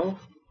bosom, hell.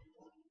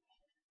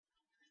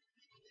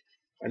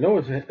 I know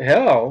it's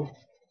hell.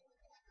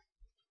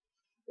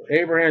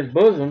 Abraham's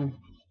bosom.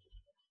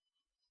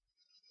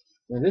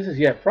 And this is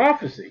yet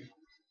prophecy.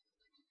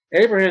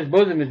 Abraham's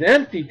bosom is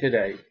empty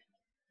today.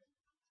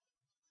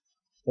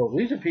 So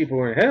these are people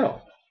who are in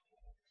hell.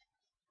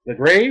 The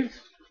graves.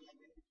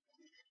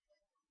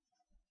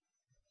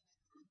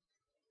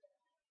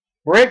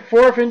 Break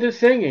forth into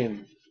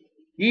singing.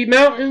 Ye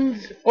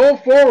mountains, O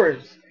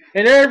forests,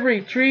 and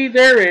every tree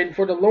therein,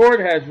 for the Lord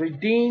has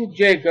redeemed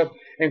Jacob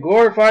and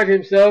glorified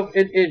himself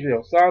in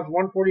Israel. Psalms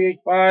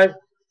 148:5.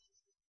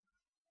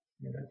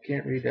 I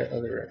can't read that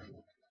other reference.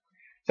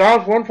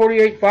 Psalms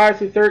 148:5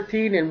 through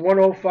 13 and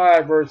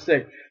 105 verse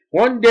 6.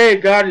 One day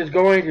God is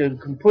going to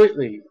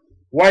completely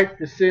wipe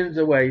the sins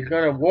away. He's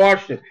going to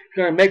wash them. He's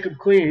going to make them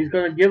clean. He's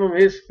going to give them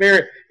His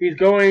Spirit. He's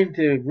going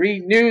to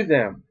renew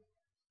them.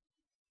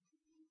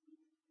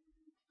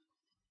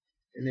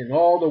 And then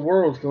all the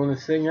world's going to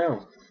sing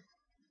out.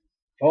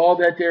 All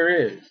that there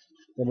is.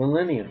 The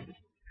millennium.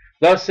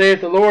 Thus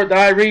saith the Lord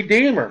thy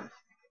Redeemer.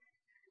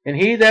 And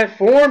He that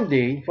formed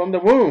thee from the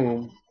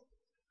womb.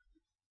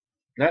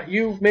 Not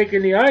you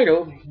making the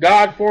idol.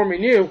 God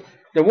forming you.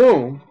 The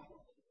womb.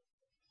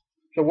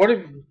 So what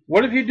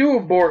if you do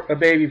abort a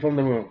baby from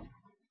the womb?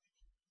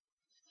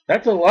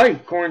 That's a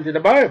life according to the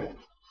Bible.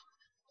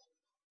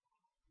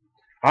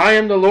 I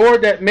am the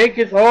Lord that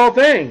maketh all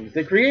things.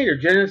 The Creator.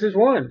 Genesis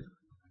 1.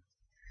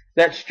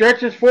 That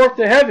stretches forth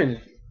the heavens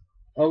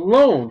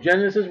alone,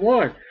 Genesis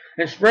 1,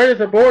 and spreadeth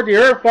abroad the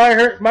earth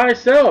by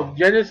myself,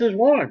 Genesis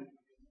 1.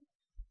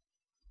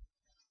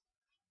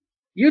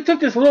 You took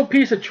this little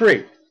piece of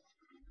tree,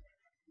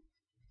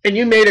 and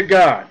you made a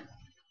god.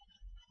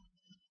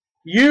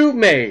 You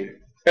made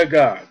a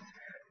god.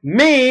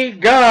 Me,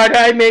 God,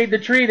 I made the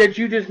tree that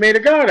you just made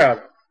a god out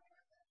of.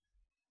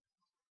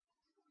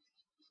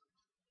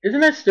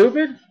 Isn't that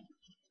stupid?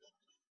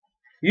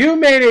 You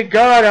made a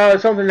god out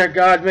of something that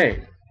God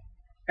made.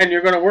 And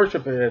you're going to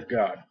worship it as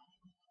God.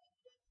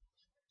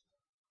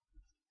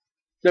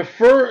 The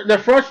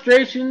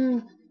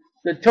frustration,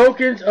 the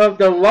tokens of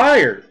the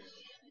liars.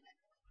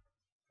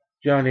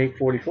 John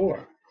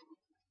 8:44.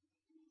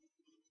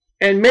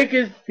 And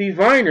maketh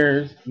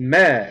diviners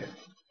mad.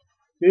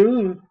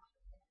 Ooh.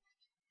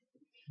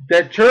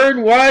 That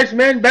turn wise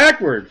men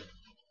backwards.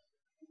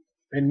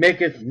 And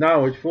maketh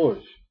knowledge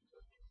foolish.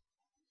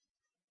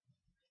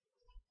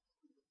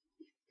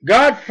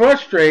 God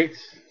frustrates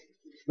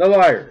the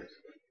liars.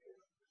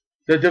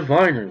 The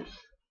diviners,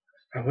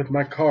 with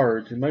my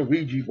cards and my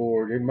Ouija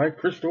board and my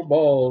crystal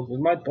balls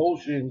and my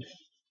potions.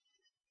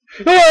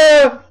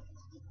 Ah!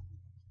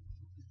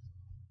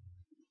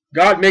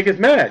 God maketh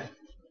mad.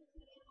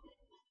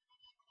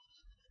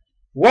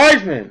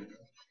 Wise men.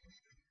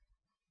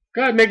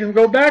 God makes them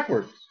go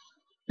backwards.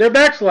 They're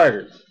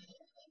backsliders.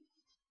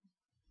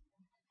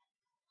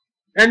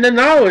 And the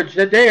knowledge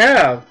that they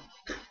have,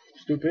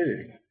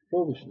 stupidity,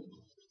 foolishness.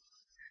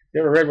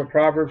 You ever read what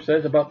Proverbs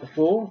says about the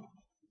fool?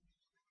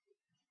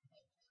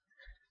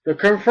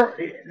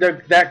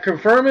 That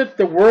confirmeth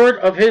the word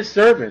of his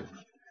servant,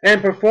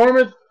 and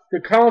performeth the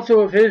counsel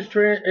of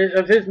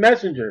his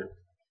messenger,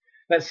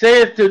 that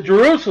saith to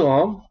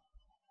Jerusalem,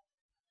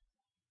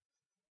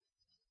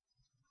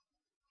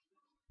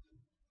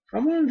 I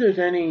wonder if there's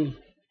any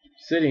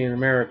city in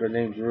America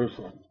named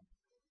Jerusalem.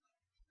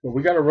 But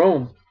we got a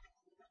Rome.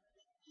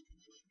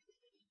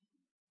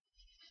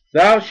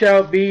 Thou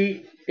shalt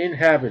be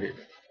inhabited.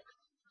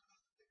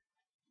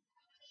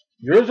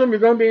 Jerusalem, you're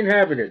going to be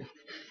inhabited.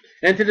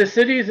 And to the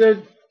cities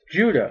of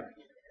Judah,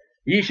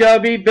 ye shall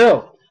be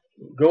built.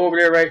 Go over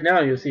there right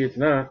now, you'll see it's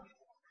not.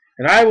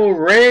 And I will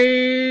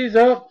raise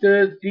up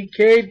the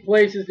decayed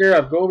places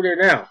thereof. Go over there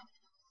now.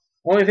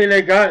 Only thing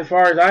they got, as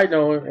far as I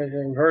know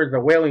and heard, is the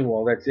Wailing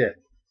Wall. That's it.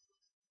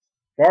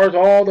 As far as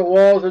all the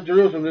walls of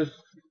Jerusalem, as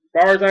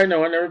far as I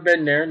know, I've never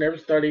been there, never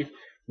studied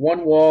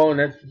one wall, and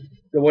that's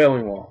the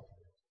Wailing Wall.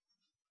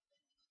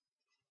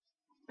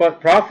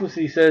 But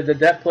prophecy says that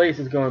that place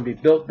is going to be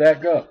built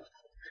back up.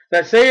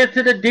 That saith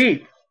to the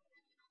deep,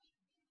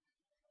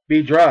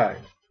 be dry,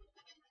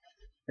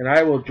 and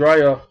I will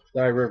dry up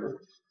thy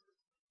rivers.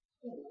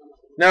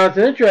 Now it's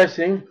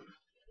interesting,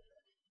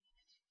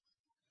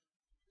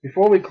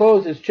 before we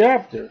close this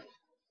chapter,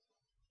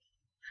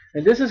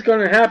 and this is going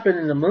to happen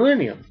in the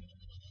millennium,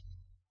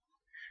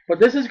 but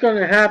this is going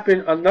to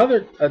happen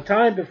a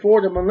time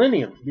before the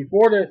millennium,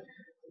 before the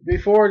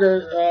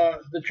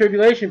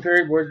tribulation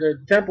period where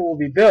the temple will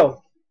be built.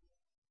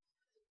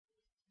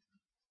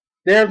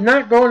 They have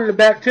not gone into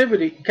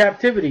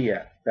captivity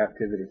yet. They're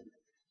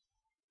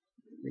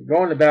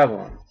going to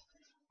Babylon.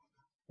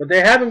 But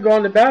they haven't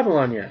gone to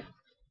Babylon yet.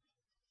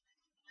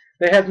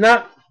 They have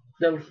not,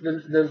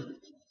 the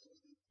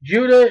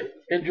Judah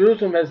and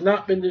Jerusalem has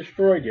not been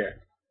destroyed yet.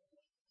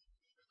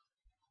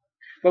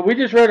 But we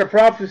just read a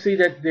prophecy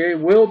that they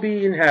will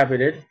be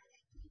inhabited.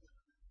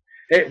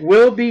 It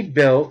will be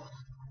built.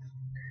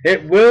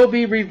 It will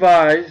be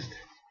revised.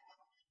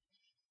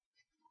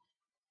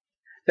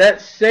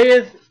 That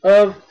saith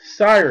of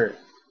Cyrus.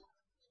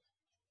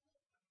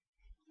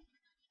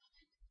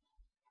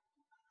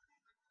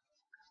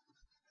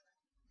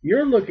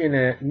 You're looking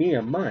at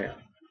Nehemiah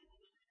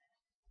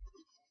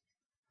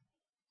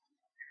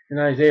in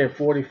Isaiah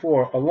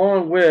 44,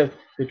 along with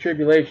the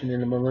tribulation in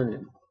the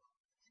millennium.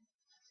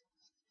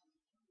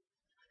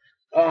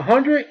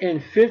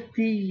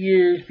 150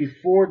 years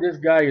before this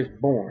guy is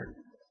born,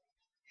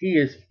 he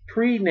is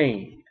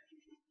pre-named.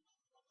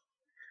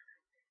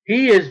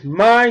 He is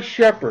my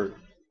shepherd.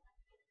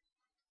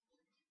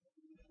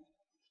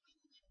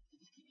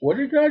 What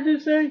did God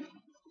just say?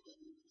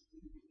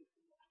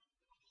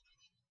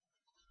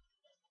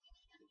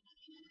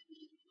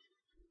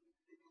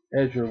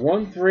 Ezra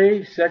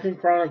 1:3, 2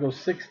 Chronicles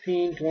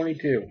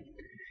 16:22.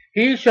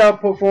 He shall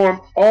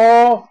perform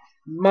all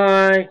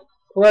my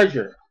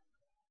pleasure.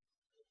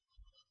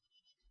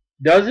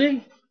 Does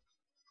he?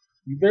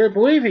 You better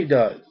believe he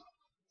does.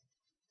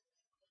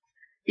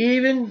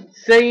 Even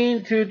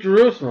saying to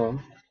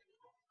Jerusalem,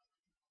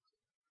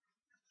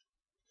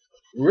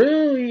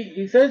 really,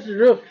 he says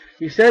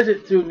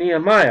it to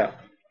Nehemiah,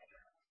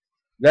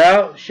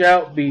 thou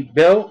shalt be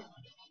built,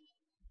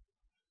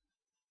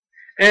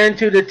 and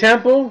to the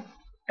temple,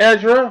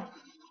 Ezra,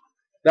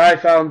 thy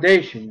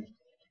foundation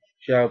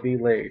shall be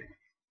laid.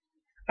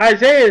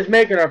 Isaiah is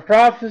making a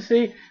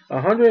prophecy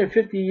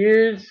 150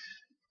 years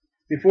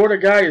before the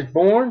guy is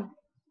born.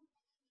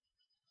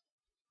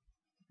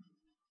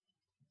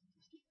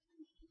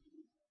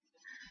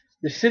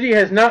 The city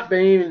has not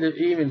been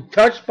even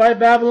touched by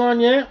Babylon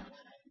yet.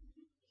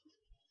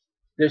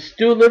 They're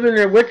still living in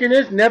their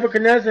wickedness.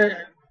 Nebuchadnezzar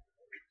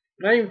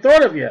not even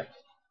thought of yet.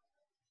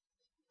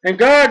 And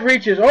God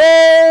reaches all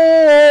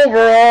over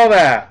all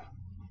that.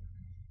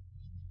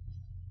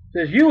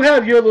 Says, you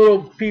have your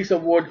little piece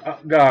of wood,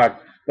 God.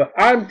 But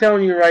I'm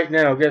telling you right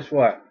now, guess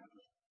what?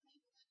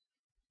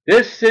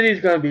 This city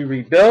is going to be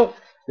rebuilt.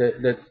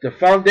 The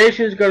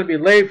foundation is going to be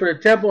laid for the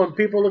temple. And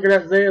people looking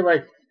at Isaiah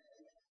like,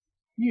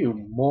 you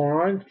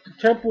moron. The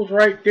temple's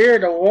right there.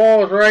 The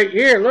wall's right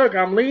here. Look,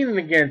 I'm leaning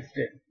against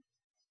it.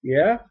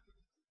 Yeah?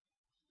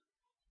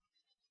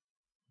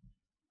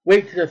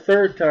 Wait till the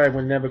third time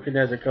when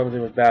Nebuchadnezzar comes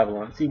in with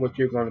Babylon. See what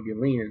you're going to be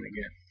leaning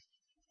against.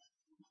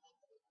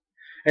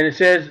 And it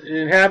says,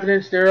 the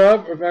inhabitants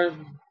thereof are going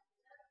to...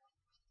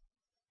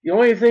 The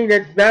only thing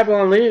that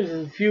Babylon leaves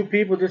is a few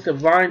people just to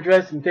vine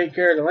dress and take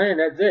care of the land.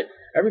 That's it.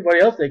 Everybody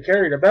else they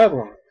carry to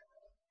Babylon.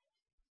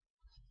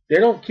 They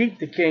don't keep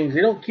the kings.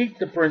 They don't keep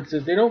the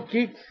princes.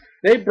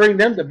 They bring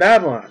them to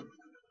Babylon.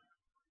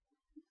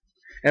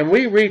 And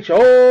we reach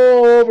all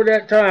over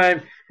that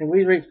time and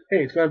we reach,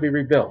 hey, it's going to be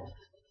rebuilt.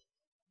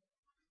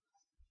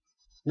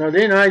 Now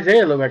then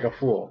Isaiah looked like a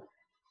fool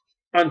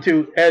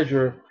unto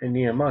Ezra and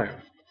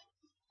Nehemiah.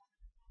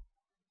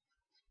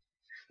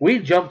 We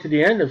jump to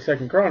the end of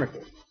 2nd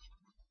Chronicles.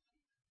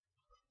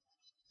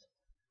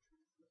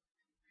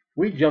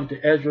 We jump to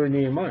Ezra and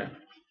Nehemiah.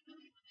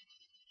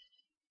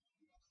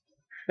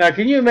 Now,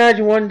 can you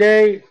imagine one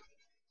day,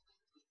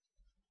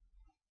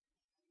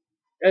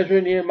 Ezra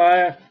and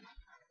Nehemiah,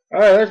 all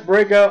right, let's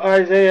break out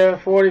Isaiah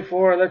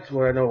 44. That's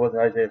what I know was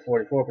Isaiah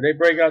 44, but they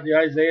break out the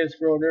Isaiah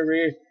scroll and they're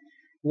reading.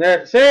 And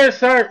that says,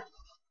 sir,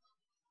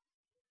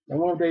 I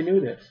wonder if they knew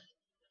this.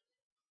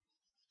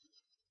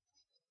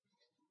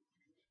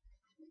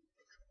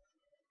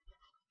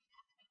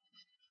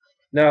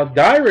 Now,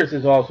 Darius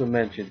is also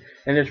mentioned,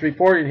 and it's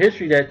reported in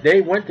history that they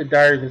went to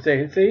Darius and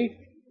said, see,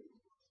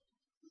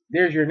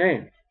 there's your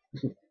name.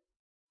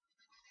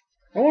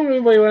 I wonder if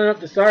anybody went up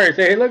to Cyrus and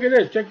say, hey, look at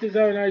this, check this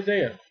out in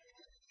Isaiah.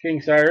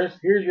 King Cyrus,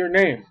 here's your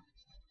name.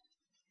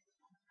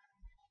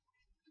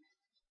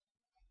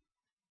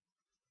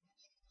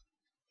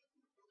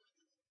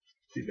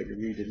 See if I can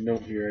read the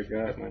note here I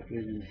got my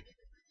vision.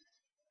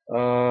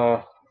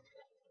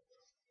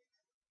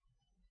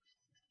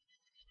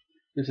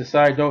 There's a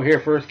side note here,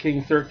 1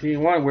 Kings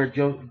 13:1,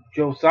 where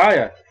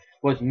Josiah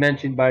was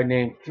mentioned by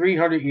name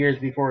 300 years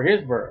before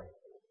his birth.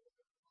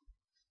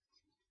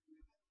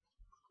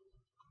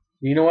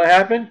 You know what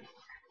happened?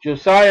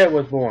 Josiah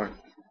was born.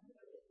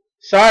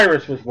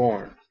 Cyrus was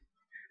born.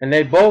 And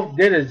they both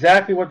did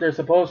exactly what they're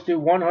supposed to,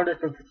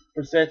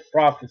 100%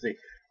 prophecy.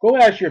 Go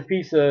ask your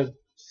piece of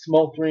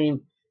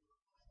smoldering,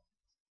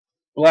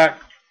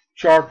 black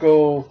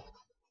charcoal,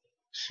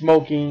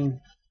 smoking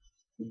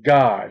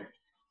God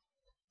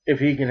if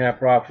he can have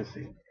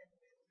prophecy.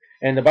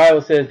 And the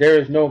Bible says, there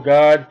is no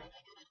God,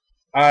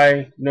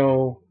 I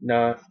know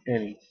not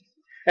any.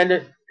 And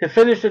to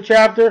finish the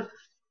chapter,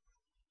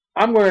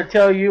 I'm going to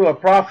tell you a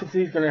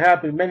prophecy is going to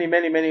happen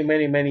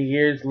many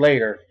years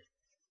later.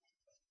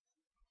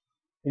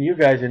 And you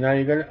guys are now,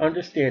 you're going to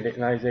understand it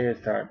in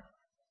Isaiah's time.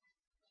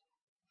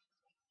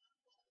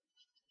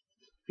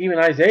 Even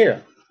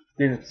Isaiah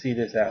didn't see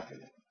this happen.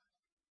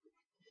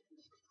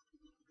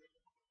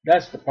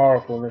 That's the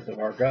powerfulness of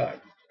our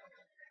God.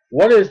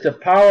 What is the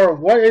power?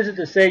 What is it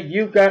to say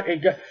you got a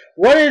God?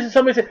 What is it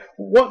somebody say?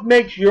 What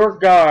makes your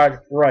God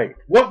right?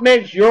 What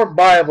makes your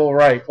Bible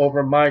right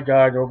over my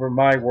God, over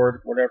my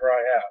word, whatever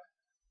I have?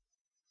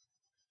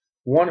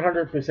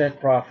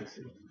 100%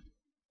 prophecy.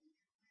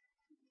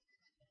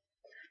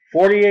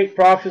 48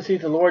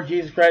 prophecies, the Lord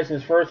Jesus Christ in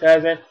his first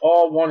advent,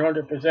 all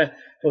 100%.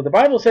 So the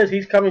Bible says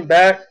he's coming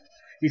back.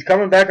 He's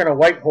coming back on a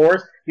white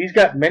horse. He's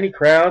got many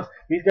crowns.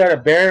 He's got a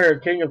bear, a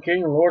King of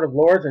kings, and Lord of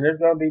lords, and there's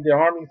going to be the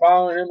army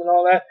following him and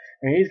all that.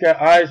 And he's got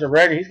eyes of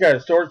red. He's got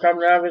a sword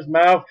coming out of his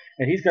mouth,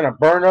 and he's going to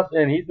burn up,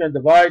 and he's going to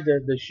divide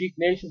the sheep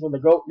nations from the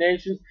goat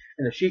nations.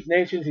 And the sheep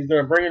nations, he's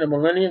going to bring in the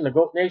millennium. The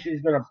goat nation,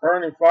 he's going to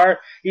burn in fire.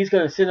 He's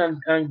going to sit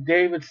on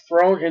David's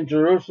throne in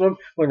Jerusalem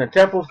when the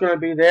temple's going to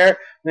be there.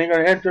 They're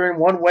going to enter in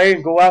one way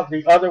and go out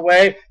the other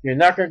way. You're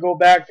not going to go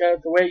back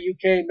the way you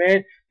came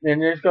in. And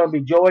there's going to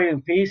be joy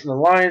and peace, and the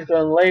lion's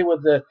going to lay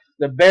with the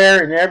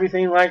bear and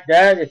everything like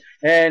that.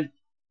 And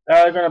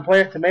they're going to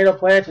plant tomato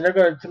plants, and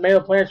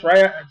tomato plants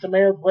are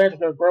going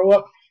to grow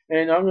up,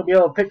 and I'm going to be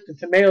able to pick the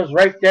tomatoes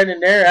right then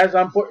and there as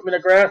I'm putting them in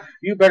the ground.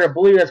 You better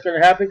believe that's going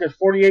to happen, because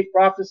 48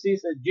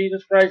 prophecies that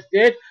Jesus Christ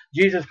did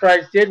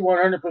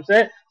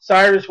 100%.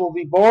 Cyrus will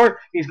be born.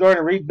 He's going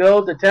to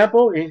rebuild the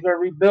temple. He's going to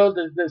rebuild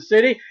the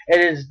city.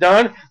 It is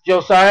done.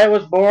 Josiah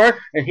was born,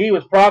 and he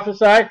was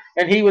prophesied,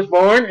 and he was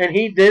born, and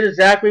he did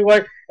exactly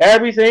what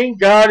everything.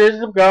 God is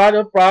the God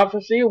of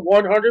prophecy,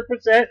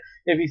 100%.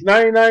 If he's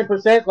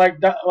 99%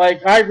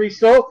 like ivory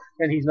soap,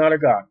 then he's not a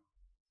God.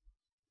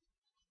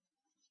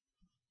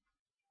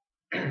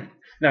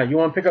 Now, you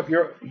want to pick up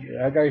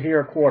I got to hear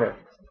a quarter.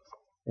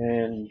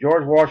 And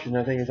George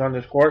Washington, I think, is on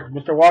this court.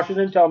 Mr.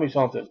 Washington, tell me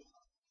something.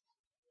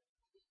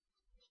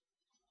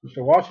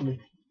 Mr. Washington.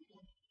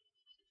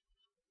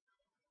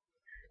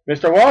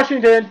 Mr.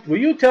 Washington, will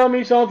you tell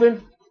me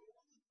something?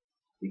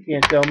 You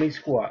can't tell me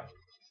squat.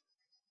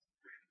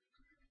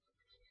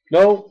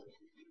 No.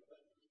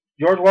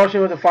 George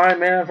Washington was a fine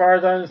man as far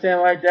as I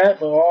understand like that,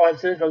 but all have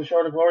sinned come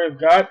short of the glory of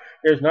God.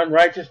 There's none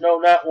righteous, no,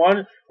 not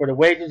one. For the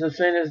wages of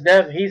sin is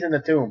death. He's in the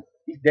tomb.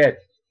 He's dead.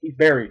 He's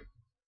buried.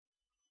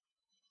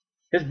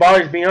 His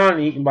body's beyond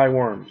eaten by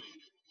worms.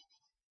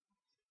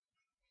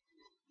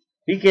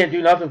 He can't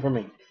do nothing for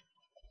me.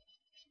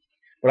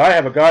 But I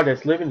have a God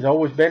that's living, has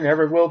always been,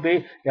 never will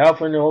be, the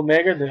Alpha and the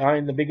Omega,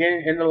 the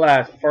beginning and the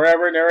last,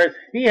 forever and ever.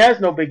 He has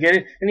no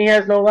beginning and he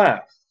has no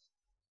last.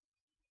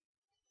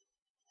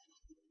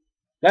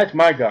 That's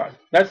my God.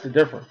 That's the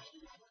difference.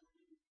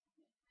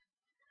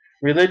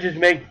 Religions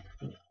make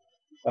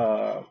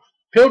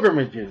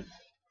pilgrimages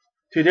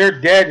to their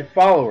dead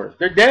followers.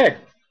 They're dead.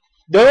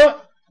 The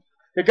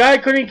guy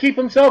couldn't keep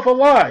himself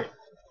alive.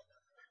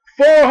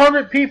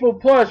 400 people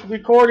plus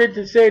recorded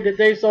to say that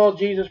they saw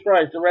Jesus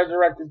Christ, the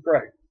resurrected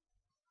Christ.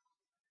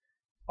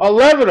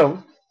 11 of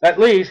them, at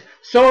least,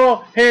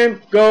 saw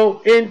him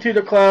go into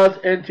the clouds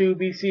and to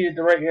be seated at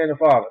the right hand of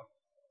the Father.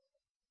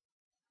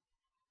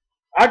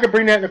 I could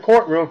bring that in the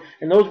courtroom,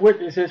 and those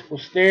witnesses will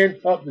stand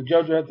up. The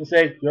judge will have to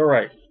say, you're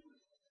right.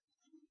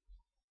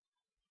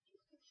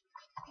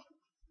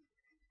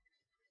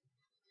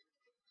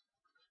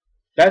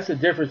 That's the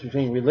difference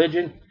between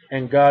religion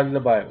and God in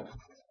the Bible.